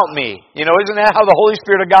everything about me." You know, isn't that how the Holy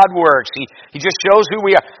Spirit of God works? He just shows who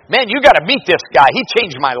we are. "Man, you got to meet this guy. He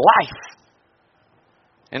changed my life."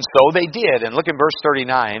 And so they did. And look at verse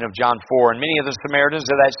 39 of John 4. "And many of the Samaritans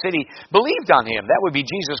of that city believed on Him." That would be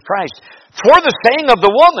Jesus Christ. "For the saying of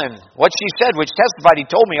the woman, what she said, which testified, He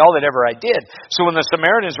told me all that ever I did. So when the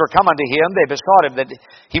Samaritans were come unto Him, they besought Him that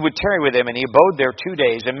He would tarry with them. And He abode there 2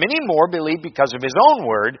 days. And many more believed because of His own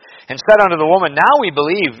word, and said unto the woman, Now we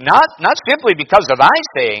believe, not simply because of thy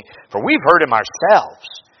saying, for we've heard Him ourselves.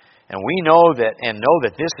 And we know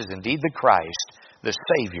that this is indeed the Christ, the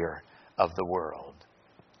Savior of the world."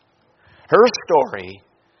 Her story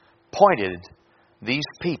pointed these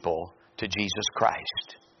people to Jesus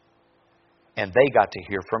Christ. And they got to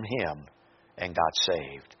hear from Him and got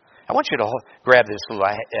saved. I want you to grab this little,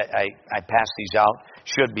 I pass these out.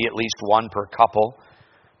 Should be at least one per couple.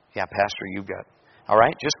 Yeah, Pastor, you got. All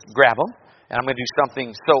right, just grab them. And I'm going to do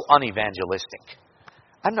something so unevangelistic.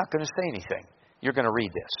 I'm not going to say anything. You're going to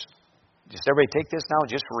read this. Just everybody take this now and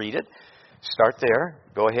just read it. Start there.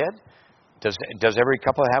 Go ahead. Does every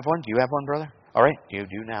couple have one? Do you have one, brother? All right, you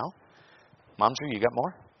do now. Momser, you got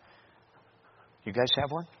more? You guys have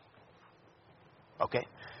one? Okay.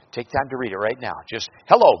 Take time to read it right now. Just,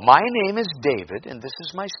 "Hello, my name is David, and this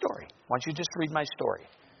is my story." Why don't you just read my story?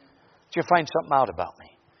 Did you find something out about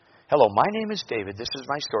me? "Hello, my name is David. This is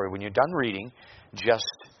my story." When you're done reading,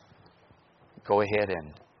 just go ahead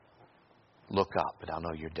and look up, and I'll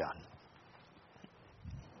know you're done.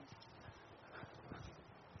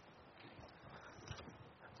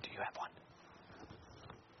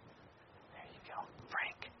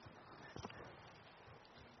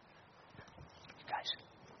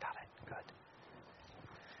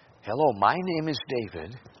 "Hello, my name is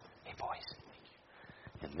David." Hey, boys.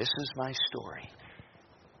 "And this is my story."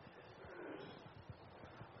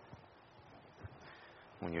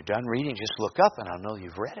 When you're done reading, just look up and I'll know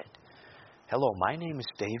you've read it. "Hello, my name is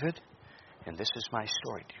David, and this is my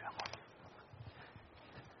story." Do you have one?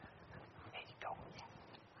 There you go.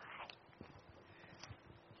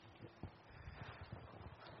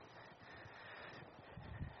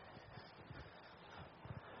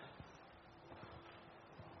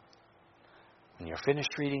 When you're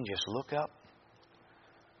finished reading, just look up.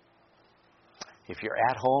 If you're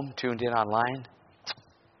at home, tuned in online,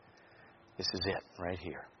 this is it right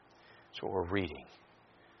here. That's what we're reading.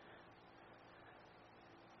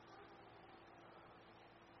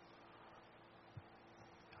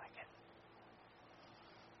 Like it.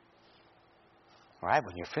 All right,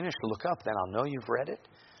 when you're finished, look up, then I'll know you've read it.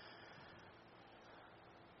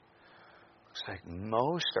 Looks like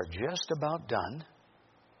most are just about done.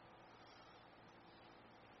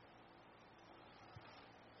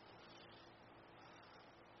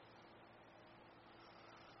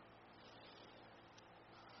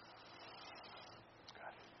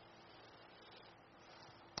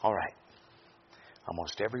 All right.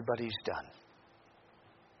 Almost everybody's done.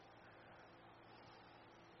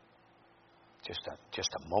 Just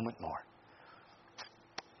a moment more.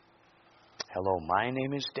 "Hello, my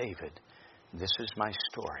name is David. This is my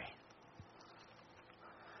story."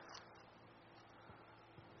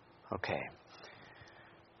 Okay.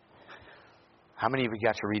 How many of you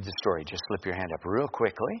got to read the story? Just slip your hand up real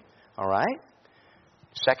quickly. All right.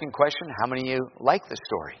 Second question, how many of you like the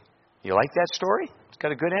story? You like that story? It's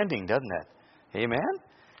got a good ending, doesn't it? Amen?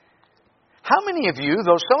 How many of you,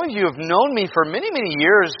 though some of you have known me for many, many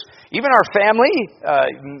years, even our family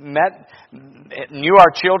knew our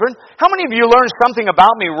children, how many of you learned something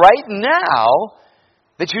about me right now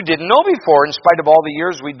that you didn't know before in spite of all the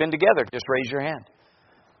years we've been together? Just raise your hand.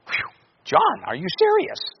 Whew. John, are you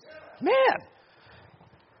serious? Man.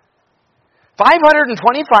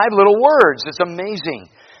 525 little words. It's amazing.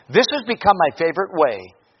 This has become my favorite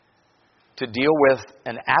way to deal with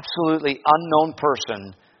an absolutely unknown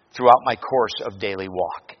person throughout my course of daily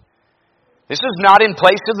walk. This is not in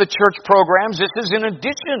place of the church programs. This is in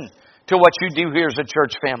addition to what you do here as a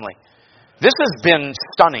church family. This has been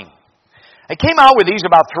stunning. I came out with these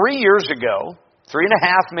about 3 years ago,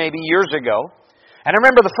 3.5 maybe years ago. And I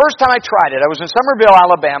remember the first time I tried it, I was in Summerville,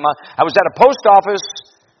 Alabama. I was at a post office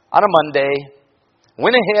on a Monday,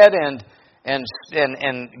 went ahead and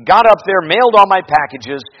got up there, mailed all my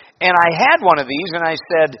packages, and I had one of these, and I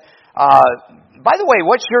said, by the way,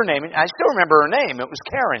 what's your name? And I still remember her name. It was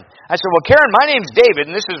Karen. I said, well, Karen, my name's David,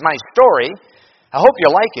 and this is my story. I hope you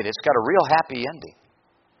like it. It's got a real happy ending.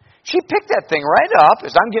 She picked that thing right up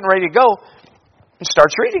as I'm getting ready to go and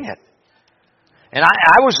starts reading it. And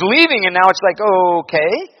I was leaving, and now it's like,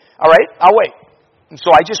 okay, all right, I'll wait. And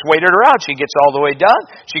so I just waited her out. She gets all the way done.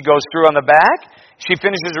 She goes through on the back. She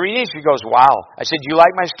finishes reading. She goes, wow. I said, you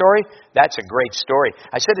like my story? That's a great story.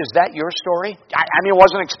 I said, is that your story? I mean, I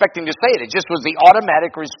wasn't expecting to say it. It just was the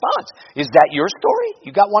automatic response. Is that your story?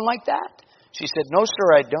 You got one like that? She said, no,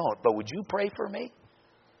 sir, I don't. But would you pray for me?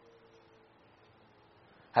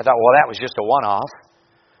 I thought, well, that was just a one-off.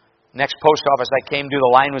 Next post office I came to,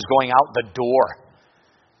 the line was going out the door.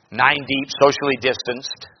 9 deep, socially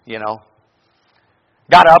distanced,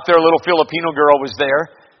 Got up there, a little Filipino girl was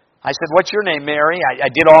there. I said, what's your name, Mary? I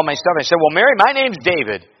did all my stuff. I said, well, Mary, my name's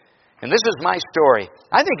David, and this is my story.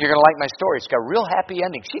 I think you're going to like my story. It's got a real happy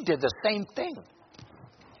ending. She did the same thing.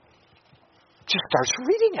 She starts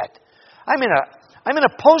reading it. I'm in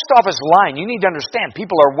a post office line. You need to understand,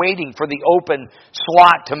 people are waiting for the open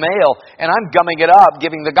slot to mail, and I'm gumming it up,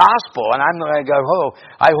 giving the gospel. And I'm going to go,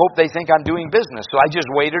 I hope they think I'm doing business. So I just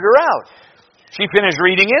waited her out. She finished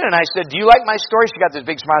reading it, and I said, do you like my story? She got this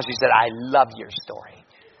big smile. She said, I love your story.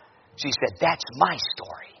 She said, that's my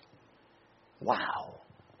story. Wow.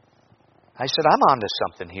 I said, I'm onto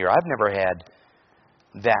something here. I've never had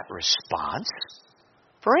that response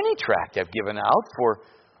for any tract I've given out for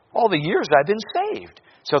all the years I've been saved.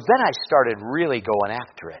 So then I started really going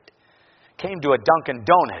after it. Came to a Dunkin'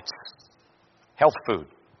 Donuts, health food.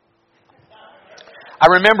 I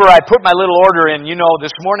remember I put my little order in.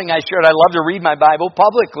 This morning I shared I love to read my Bible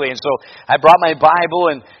publicly. And so I brought my Bible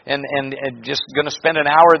and just going to spend an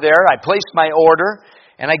hour there. I placed my order.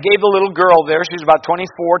 And I gave the little girl there, she was about 24,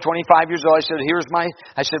 25 years old.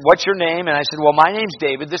 I said, what's your name? And I said, well, my name's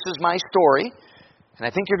David. This is my story. And I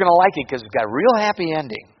think you're going to like it because it's got a real happy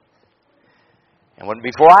ending. And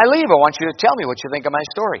before I leave, I want you to tell me what you think of my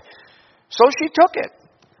story. So she took it.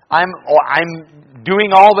 I'm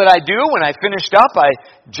doing all that I do. When I finished up, I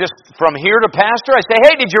just, from here to pastor, I say,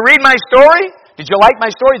 hey, did you read my story? Did you like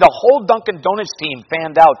my story? The whole Dunkin' Donuts team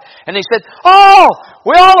fanned out. And they said,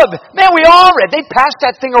 we all read. They passed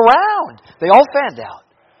that thing around. They all fanned out.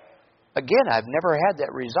 Again, I've never had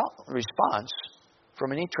that response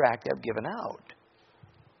from any tract I've given out.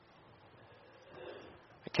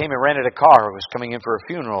 I came and rented a car. I was coming in for a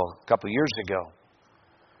funeral a couple of years ago.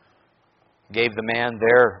 Gave the man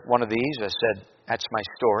there one of these. I said, that's my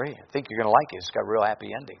story. I think you're going to like it. It's got a real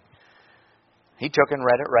happy ending. He took and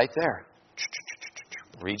read it right there.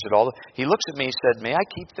 Reads it all. He looks at me and said, may I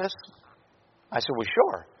keep this? I said, well,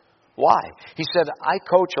 sure. Why? He said, I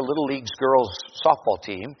coach a Little Leagues girls softball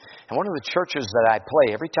team, and one of the churches that I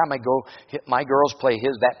play, every time I go, my girls play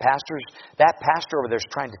that pastor over there is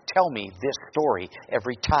trying to tell me this story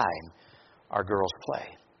every time our girls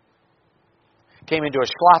play. Came into a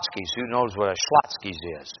Schlotzsky's. Who knows what a Schlotzsky's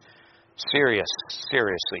is?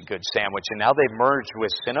 Seriously good sandwich. And now they've merged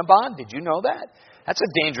with Cinnabon. Did you know that? That's a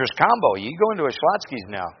dangerous combo. You go into a Schlotzsky's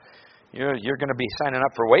now, you're going to be signing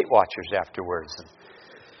up for Weight Watchers afterwards.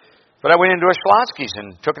 But I went into a Schlotzsky's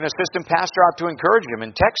and took an assistant pastor out to encourage him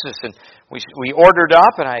in Texas. And we ordered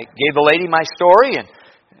up, and I gave the lady my story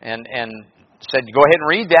and said, go ahead and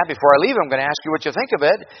read that before I leave. I'm going to ask you what you think of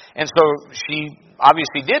it. And so she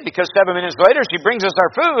obviously did, because 7 minutes later she brings us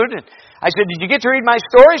our food. And I said, did you get to read my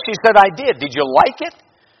story? She said, I did. Did you like it?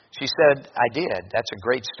 She said, I did. That's a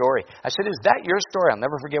great story. I said, is that your story? I'll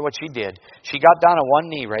never forget what she did. She got down on one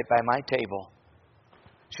knee right by my table.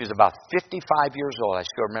 She was about 55 years old. I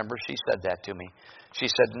still remember she said that to me. She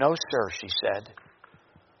said, no, sir, she said,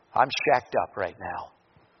 I'm shacked up right now.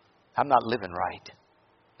 I'm not living right.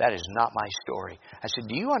 That is not my story. I said,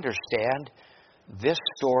 do you understand this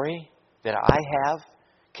story that I have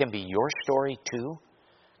can be your story too?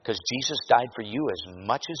 Because Jesus died for you as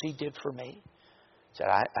much as He did for me. I said,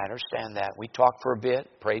 I understand that. We talked for a bit,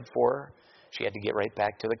 prayed for her. She had to get right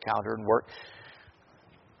back to the counter and work.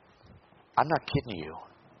 I'm not kidding you.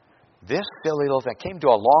 This silly little thing came to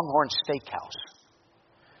a Longhorn Steakhouse.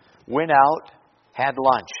 Went out, had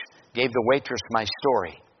lunch, gave the waitress my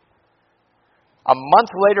story. A month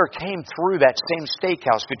later, came through that same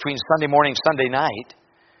steakhouse between Sunday morning and Sunday night.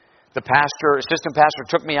 The assistant pastor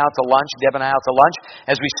took me out to lunch, Deb and I out to lunch.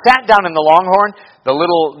 As we sat down in the Longhorn, the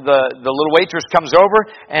little waitress comes over,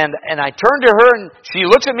 and I turn to her, and she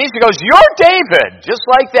looks at me, she goes, you're David! Just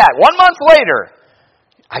like that. 1 month later,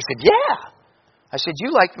 I said, yeah. I said,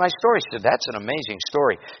 you liked my story. She said, that's an amazing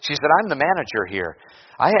story. She said, I'm the manager here.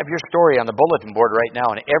 I have your story on the bulletin board right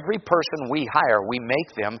now, and every person we hire, we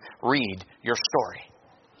make them read your story.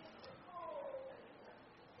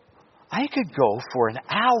 I could go for an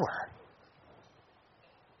hour.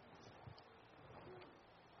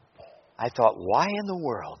 I thought, why in the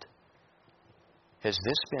world has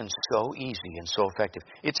this been so easy and so effective?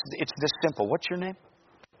 It's this simple. What's your name?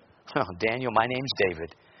 Oh, Daniel, my name's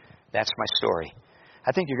David. That's my story.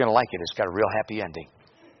 I think you're going to like it. It's got a real happy ending.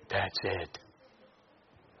 That's it.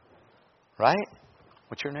 Right?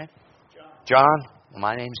 What's your name? John.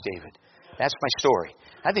 My name's David. That's my story.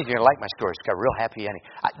 I think you're going to like my story. It's got a real happy ending.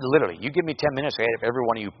 Literally, you give me 10 minutes, I have every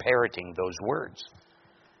one of you parroting those words.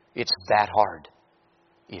 It's that hard.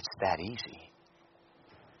 It's that easy.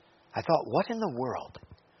 I thought, what in the world?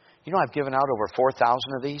 You know, I've given out over 4,000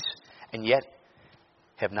 of these, and yet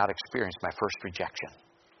have not experienced my first rejection.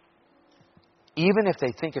 Even if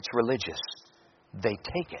they think it's religious, they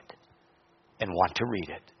take it and want to read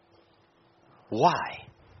it. Why?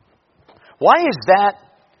 Why is that?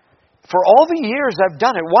 For all the years I've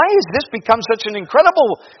done it, why has this become such an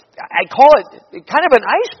incredible, I call it kind of an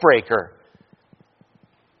icebreaker?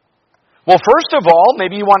 Well, first of all,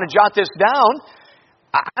 maybe you want to jot this down.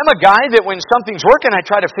 I'm a guy that when something's working, I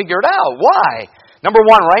try to figure it out. Why? Number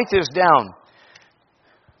one, write this down.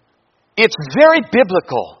 It's very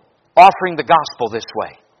biblical offering the gospel this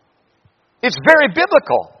way. It's very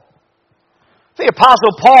biblical. The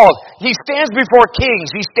Apostle Paul, he stands before kings,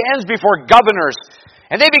 he stands before governors,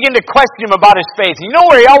 and they begin to question him about his faith. You know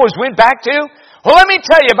where he always went back to? Well, let me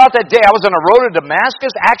tell you about that day I was on a road to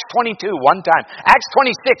Damascus, Acts 22 one time, Acts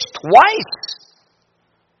 26 twice.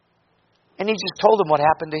 And he just told them what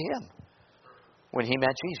happened to him when he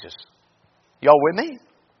met Jesus. Y'all with me?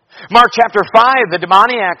 Mark chapter 5, the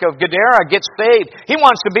demoniac of Gadara gets saved. He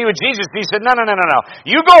wants to be with Jesus. He said, no.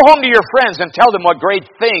 You go home to your friends and tell them what great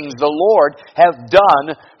things the Lord hath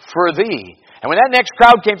done for thee. And when that next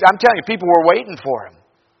crowd came, I'm telling you, people were waiting for him.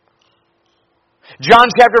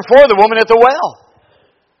 John chapter 4, the woman at the well.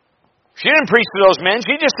 She didn't preach to those men.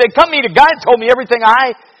 She just said, come meet a guy and told me everything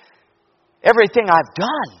I've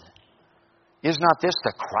done. Is not this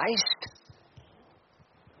the Christ?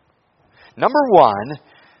 Number one,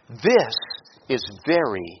 this is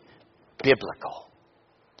very biblical.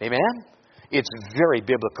 Amen? It's very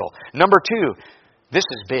biblical. Number two, this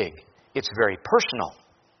is big. It's very personal.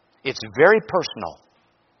 It's very personal.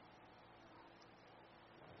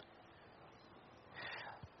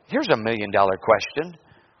 Here's a $1 million question.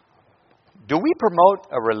 Do we promote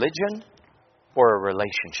a religion or a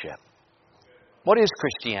relationship? What is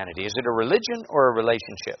Christianity? Is it a religion or a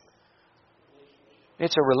relationship?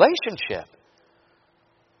 It's a relationship.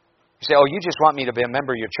 You say, oh, you just want me to be a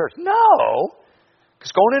member of your church. No.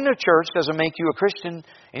 Because going into church doesn't make you a Christian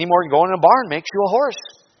any more than going in a barn makes you a horse.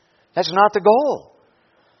 That's not the goal.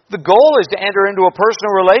 The goal is to enter into a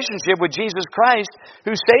personal relationship with Jesus Christ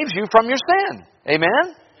who saves you from your sin.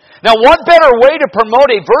 Amen? Now, what better way to promote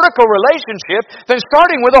a vertical relationship than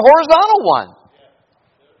starting with a horizontal one?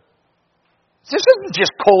 This isn't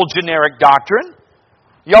just cold, generic doctrine.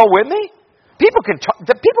 Y'all with me? People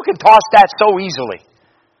can toss that so easily.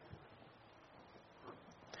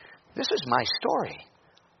 This is my story.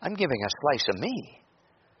 I'm giving a slice of me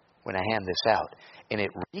when I hand this out. And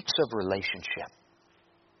it reeks of relationship.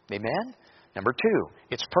 Amen? Number two,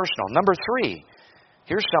 it's personal. Number three,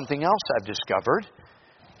 here's something else I've discovered.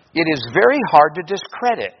 It is very hard to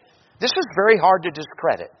discredit. This is very hard to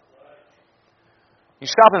discredit. You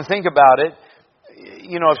stop and think about it.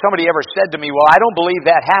 You know, if somebody ever said to me, well, I don't believe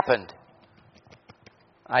that happened,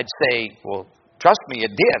 I'd say, well, trust me,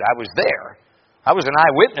 it did. I was there. I was an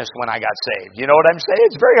eyewitness when I got saved. You know what I'm saying?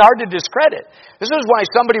 It's very hard to discredit. This is why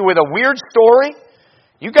somebody with a weird story,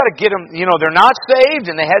 you got to get them, you know, they're not saved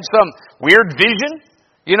and they had some weird vision.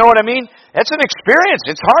 You know what I mean? That's an experience.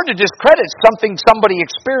 It's hard to discredit something somebody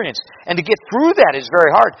experienced. And to get through that is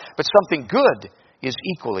very hard. But something good is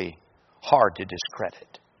equally hard to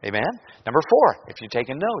discredit. Amen? Number four, if you're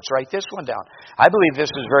taking notes, write this one down. I believe this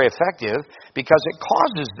is very effective because it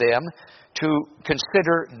causes them to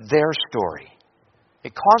consider their story.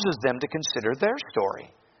 It causes them to consider their story.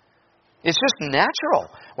 It's just natural.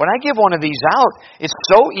 When I give one of these out, it's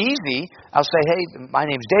so easy. I'll say, hey, my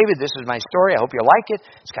name's David. This is my story. I hope you like it.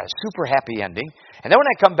 It's got a super happy ending. And then when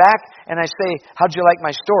I come back and I say, how'd you like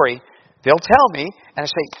my story? They'll tell me, and I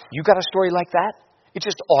say, you got a story like that? It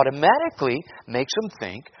just automatically makes them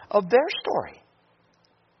think of their story.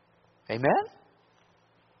 Amen?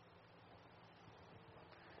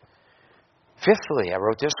 Fifthly, I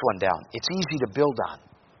wrote this one down. It's easy to build on.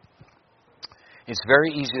 It's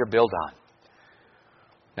very easy to build on.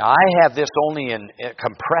 Now, I have this only in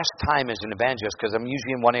compressed time as an evangelist because I'm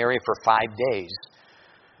usually in one area for 5 days.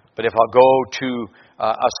 But if I'll go to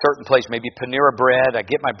a certain place, maybe Panera Bread, I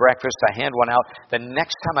get my breakfast, I hand one out. The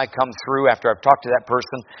next time I come through after I've talked to that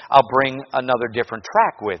person, I'll bring another different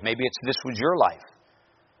track with. Maybe it's This Was Your Life.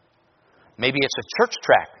 Maybe it's a church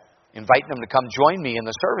track, inviting them to come join me in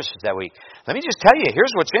the services that week. Let me just tell you,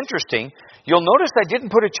 here's what's interesting. You'll notice I didn't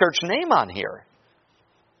put a church name on here.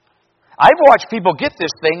 I've watched people get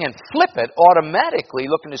this thing and flip it automatically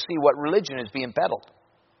looking to see what religion is being peddled.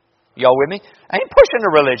 Y'all with me? I ain't pushing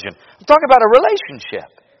a religion. I'm talking about a relationship.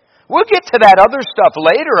 We'll get to that other stuff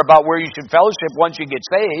later about where you should fellowship once you get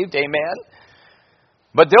saved. Amen?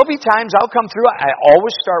 But there'll be times I'll come through. I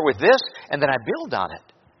always start with this, and then I build on it.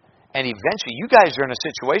 And eventually, you guys are in a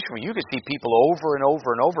situation where you can see people over and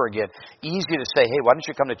over and over again. Easy to say, hey, why don't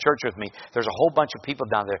you come to church with me? There's a whole bunch of people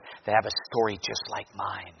down there that have a story just like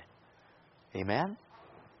mine. Amen?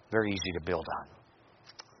 Very easy to build on.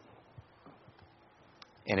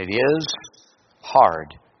 And it is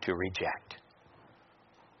hard to reject.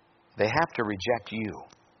 They have to reject you.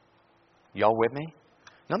 Y'all with me?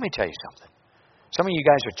 Let me tell you something. Some of you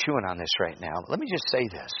guys are chewing on this right now. Let me just say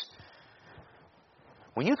this.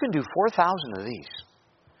 When you can do 4,000 of these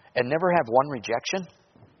and never have one rejection,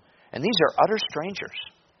 and these are utter strangers,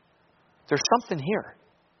 there's something here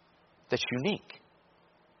that's unique.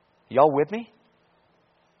 Y'all with me?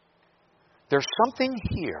 There's something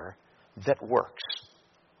here that works.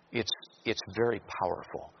 It's very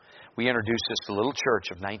powerful. We introduced this to a little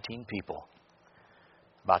church of 19 people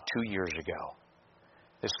about 2 years ago.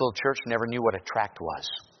 This little church never knew what a tract was.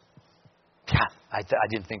 Yeah, I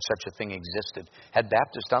didn't think such a thing existed. Had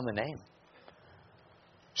Baptist on the name.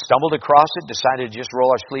 Stumbled across it, decided to just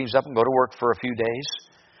roll our sleeves up and go to work for a few days.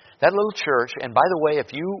 That little church, and by the way,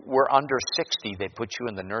 if you were under 60, they put you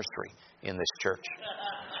in the nursery in this church.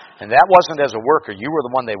 And that wasn't as a worker. You were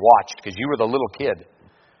the one they watched because you were the little kid.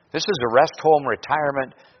 This is a rest home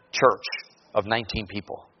retirement church of 19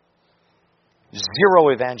 people. 0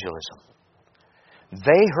 evangelism.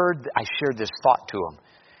 They heard, I shared this thought to them.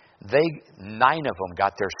 9 of them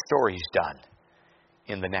got their stories done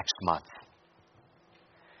in the next month.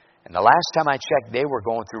 And the last time I checked, they were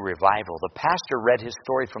going through revival. The pastor read his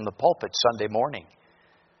story from the pulpit Sunday morning.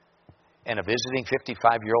 And a visiting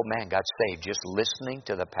 55-year-old man got saved just listening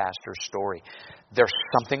to the pastor's story. There's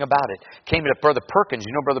something about it. Came to Brother Perkins.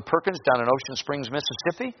 You know Brother Perkins down in Ocean Springs,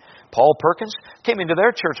 Mississippi? Paul Perkins. Came into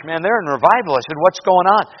their church, man. They're in revival. I said, what's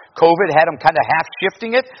going on? COVID had them kind of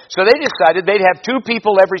half-shifting it. So they decided they'd have 2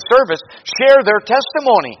 people every service share their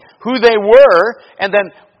testimony, who they were, and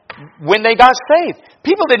then when they got saved.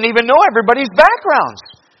 People didn't even know everybody's backgrounds.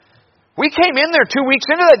 We came in there 2 weeks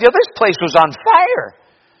into that deal. This place was on fire.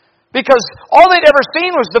 Because all they'd ever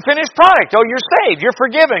seen was the finished product. Oh, you're saved. You're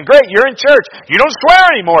forgiven. Great. You're in church. You don't swear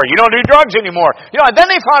anymore. You don't do drugs anymore. And then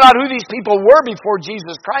they found out who these people were before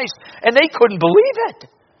Jesus Christ, and they couldn't believe it.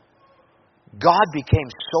 God became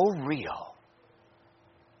so real.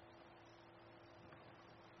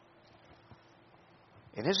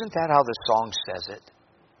 And isn't that how the song says it?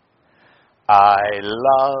 I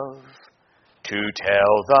love to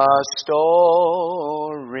tell the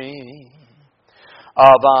story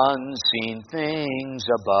of unseen things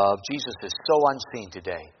above. Jesus is so unseen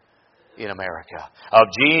today in America. Of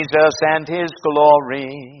Jesus and His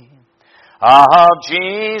glory. Of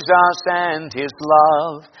Jesus and His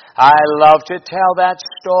love. I love to tell that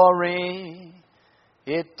story.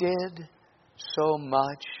 It did so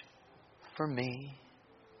much for me.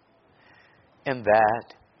 And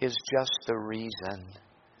that is just the reason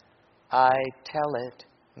I tell it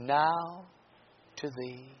now to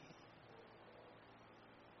thee.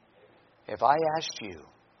 If I asked you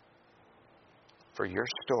for your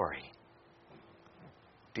story,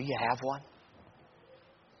 do you have one?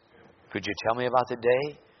 Could you tell me about the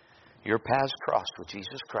day your paths crossed with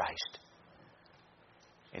Jesus Christ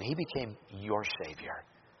and He became your Savior?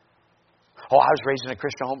 Oh, I was raised in a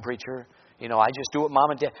Christian home, preacher. I just do what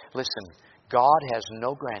Mom and Dad. Listen, God has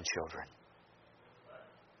no grandchildren,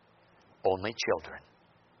 only children.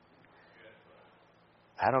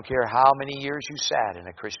 I don't care how many years you sat in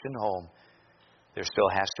a Christian home, there still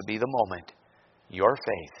has to be the moment your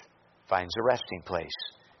faith finds a resting place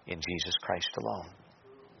in Jesus Christ alone.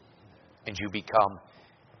 And you become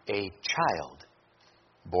a child,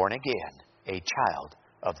 born again, a child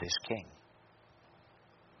of this King.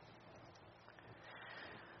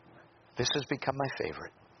 This has become my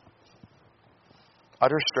favorite.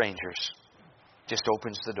 Utter strangers just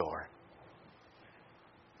opens the door.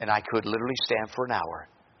 And I could literally stand for an hour.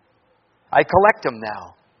 I collect them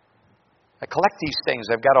now. I collect these things.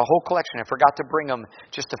 I've got a whole collection. I forgot to bring them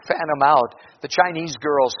just to fan them out. The Chinese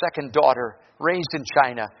girl, second daughter, raised in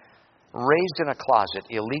China, raised in a closet,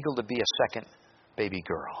 illegal to be a second baby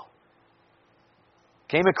girl.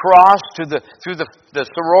 Came across through the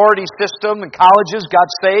sorority system and colleges, got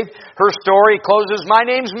saved. Her story closes, my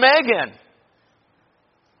name's Megan.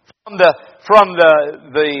 From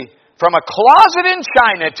a closet in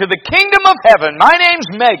China to the kingdom of heaven, my name's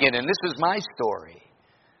Megan, and this is my story.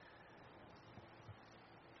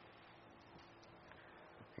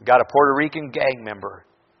 Got a Puerto Rican gang member.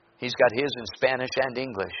 He's got his in Spanish and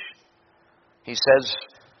English. He says,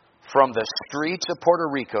 from the streets of Puerto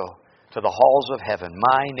Rico to the halls of heaven,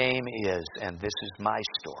 my name is, and this is my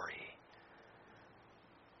story.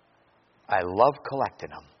 I love collecting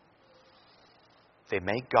them. They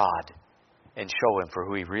make God and show Him for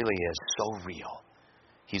who He really is so real.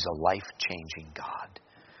 He's a life-changing God.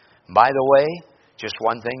 By the way, just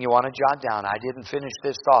one thing you want to jot down. I didn't finish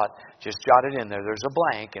this thought. Just jot it in there. There's a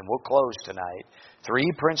blank, and we'll close tonight.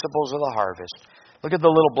 3 principles of the harvest. Look at the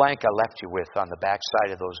little blank I left you with on the back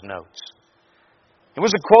side of those notes. It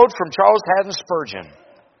was a quote from Charles Haddon Spurgeon.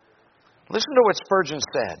 Listen to what Spurgeon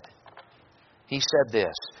said. He said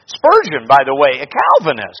this. Spurgeon, by the way, a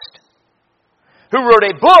Calvinist, who wrote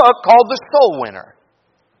a book called The Soul Winner,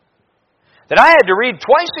 that I had to read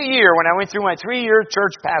twice a year when I went through my 3-year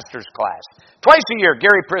church pastor's class. Twice a year.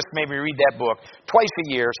 Gary Priest made me read that book twice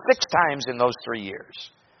a year, 6 times in those 3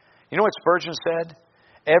 years. You know what Spurgeon said?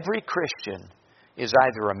 Every Christian is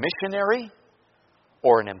either a missionary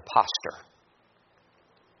or an imposter.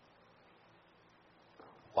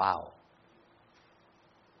 Wow.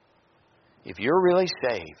 If you're really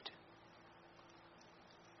saved,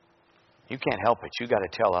 you can't help it. You got to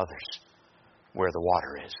tell others where the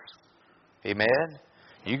water is. Amen?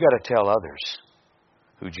 You got to tell others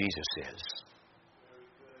who Jesus is.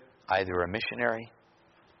 Either a missionary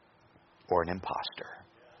or an imposter.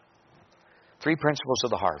 3 principles of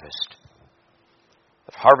the harvest.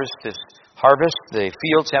 The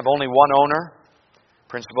fields have only one owner.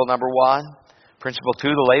 Principle number 1. Principle 2,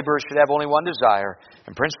 the laborers should have only one desire.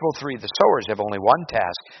 And principle 3, the sowers have only one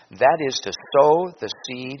task. That is to sow the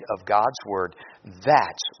seed of God's Word.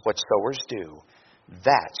 That's what sowers do.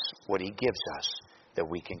 That's what He gives us that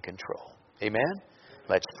we can control. Amen?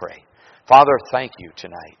 Let's pray. Father, thank you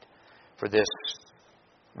tonight for this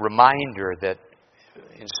reminder that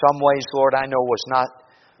in some ways, Lord, I know was not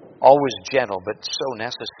always gentle, but so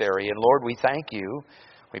necessary. And Lord, we thank you.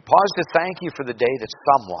 We pause to thank you for the day that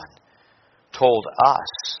someone told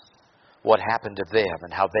us what happened to them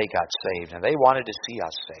and how they got saved. And they wanted to see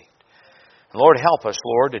us saved. And Lord, help us,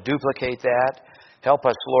 Lord, to duplicate that. Help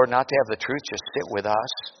us, Lord, not to have the truth just sit with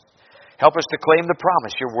us. Help us to claim the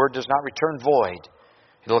promise. Your word does not return void.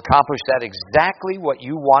 It'll accomplish that exactly what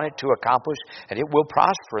you want it to accomplish, and it will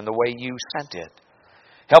prosper in the way you sent it.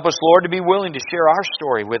 Help us, Lord, to be willing to share our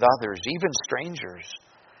story with others, even strangers.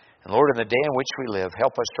 And Lord, in the day in which we live,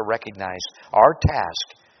 help us to recognize our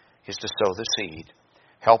task is to sow the seed.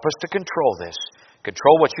 Help us to control this.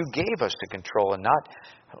 Control what you gave us to control and not,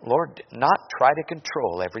 Lord, not try to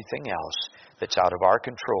control everything else that's out of our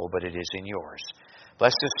control, but it is in yours.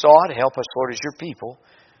 Bless this thought. Help us, Lord, as your people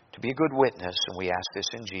to be a good witness. And we ask this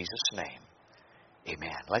in Jesus' name.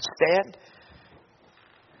 Amen. Let's stand.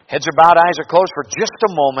 Heads are bowed, eyes are closed for just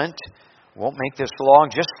a moment. Won't make this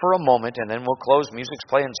long, just for a moment, and then we'll close. Music's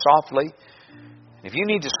playing softly. If you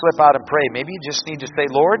need to slip out and pray, maybe you just need to say,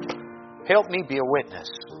 Lord, help me be a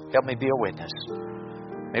witness. Help me be a witness.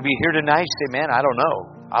 Maybe you're here tonight, say, man, I don't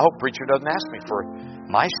know. I hope preacher doesn't ask me for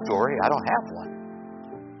my story. I don't have one.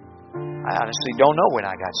 I honestly don't know when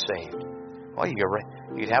I got saved. Well,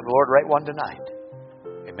 you'd have the Lord write one tonight.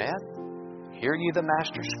 Amen? Hear ye the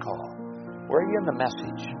Master's call. Where are you in the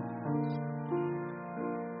message?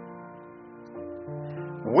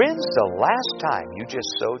 When's the last time you just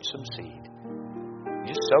sowed some seed? You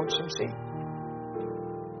just sowed some seed.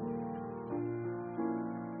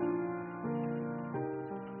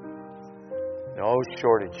 No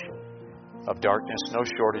shortage of darkness, no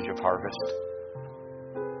shortage of harvest.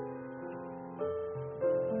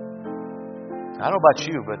 I don't know about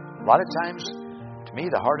you, but a lot of times, to me,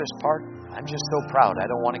 the hardest part, I'm just so proud I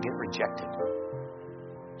don't want to get rejected.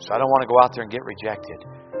 So I don't want to go out there and get rejected.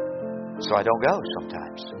 So I don't go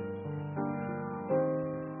sometimes.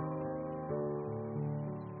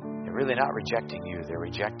 They're really not rejecting you. They're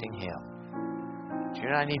rejecting Him. Do you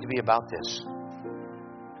and I need to be about this?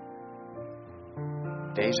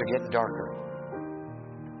 Days are getting darker.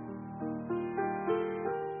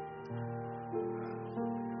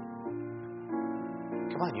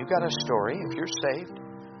 Come on, you got a story if you're saved.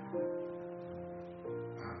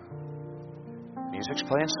 Music's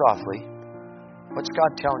playing softly. What's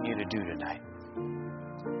God telling you to do tonight?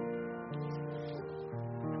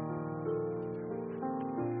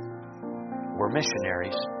 We're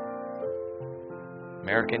missionaries.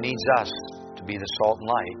 America needs us to be the salt and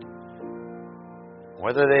light.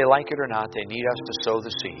 Whether they like it or not, they need us to sow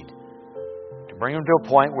the seed. To bring them to a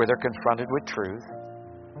point where they're confronted with truth.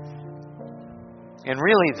 And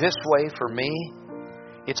really, this way, for me,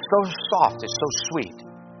 it's so soft, it's so sweet.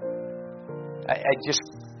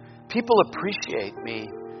 People appreciate me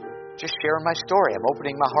just sharing my story. I'm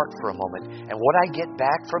opening my heart for a moment. And what I get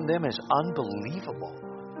back from them is unbelievable.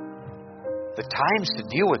 The times to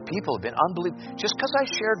deal with people have been unbelievable. Just because I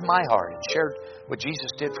shared my heart and shared what Jesus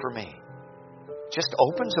did for me. Just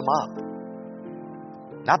opens them up.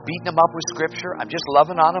 Not beating them up with Scripture. I'm just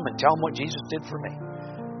loving on them and telling them what Jesus did for me.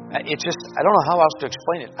 It's just, I don't know how else to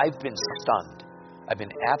explain it. I've been stunned. I've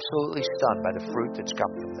been absolutely stunned by the fruit that's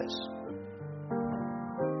come from this.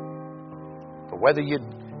 But whether you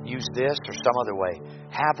use this or some other way,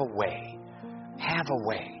 have a way. Have a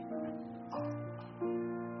way.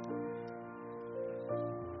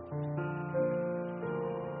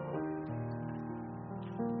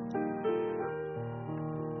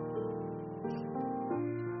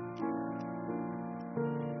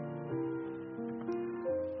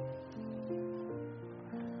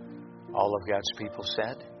 All of God's people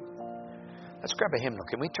said. Let's grab a hymnal.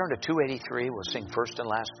 Can we turn to 283? We'll sing first and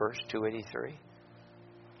last verse, 283.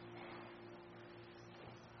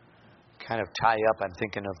 Kind of tie up, I'm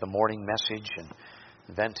thinking of the morning message, and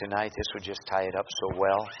then tonight this would just tie it up so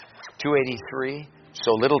well. 283,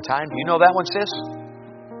 so little time. Do you know that one, sis?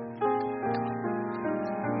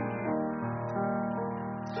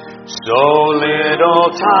 So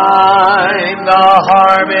little time, the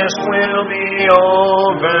harvest will be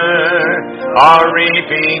over, our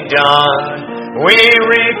reaping done, we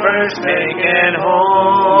reapers taken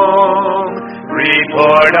home.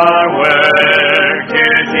 Report our word to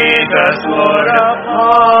Jesus, Lord of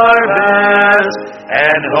harvest,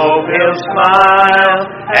 and hope He'll smile,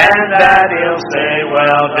 and that He'll say,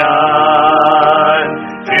 well done.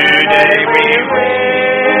 Today we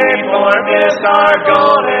reap, for this our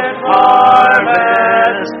golden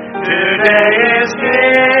harvest. Today is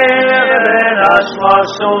given us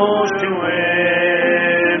lost souls to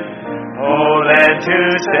win. Oh, then to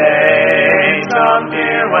save some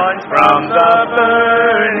dear ones from the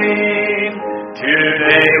burning.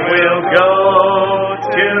 Today we'll go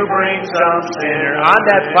to bring some sinner. On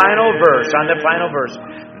that final verse.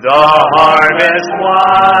 The harvest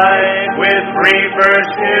wide with reapers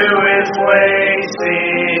to its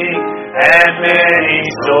wasting, and many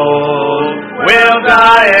souls will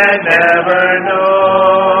die and never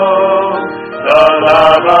know the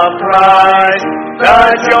love of Christ, the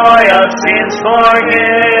joy of sins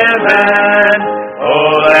forgiven.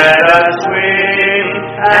 Oh, let us weep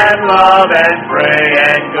and love and pray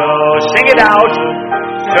and go. Sing it out.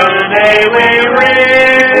 Today we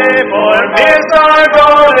reap, for this our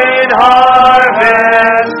golden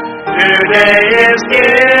harvest. Today is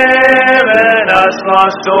given us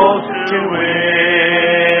lost souls to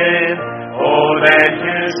win. Oh, then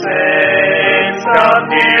to save some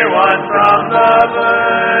dear one from the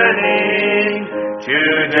burning.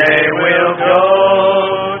 Today we'll go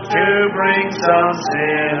to bring some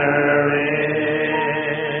sinner in.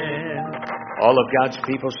 All of God's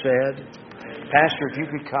people said, Pastor, if you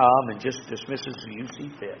could come and just dismiss us as you see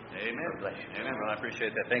fit. Amen. Amen. Well, I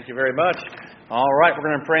appreciate that. Thank you very much. All right, we're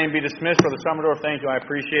going to pray and be dismissed. Brother Summerdorf, thank you. I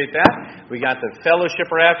appreciate that. We got the fellowship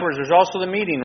afterwards. There's also the meeting.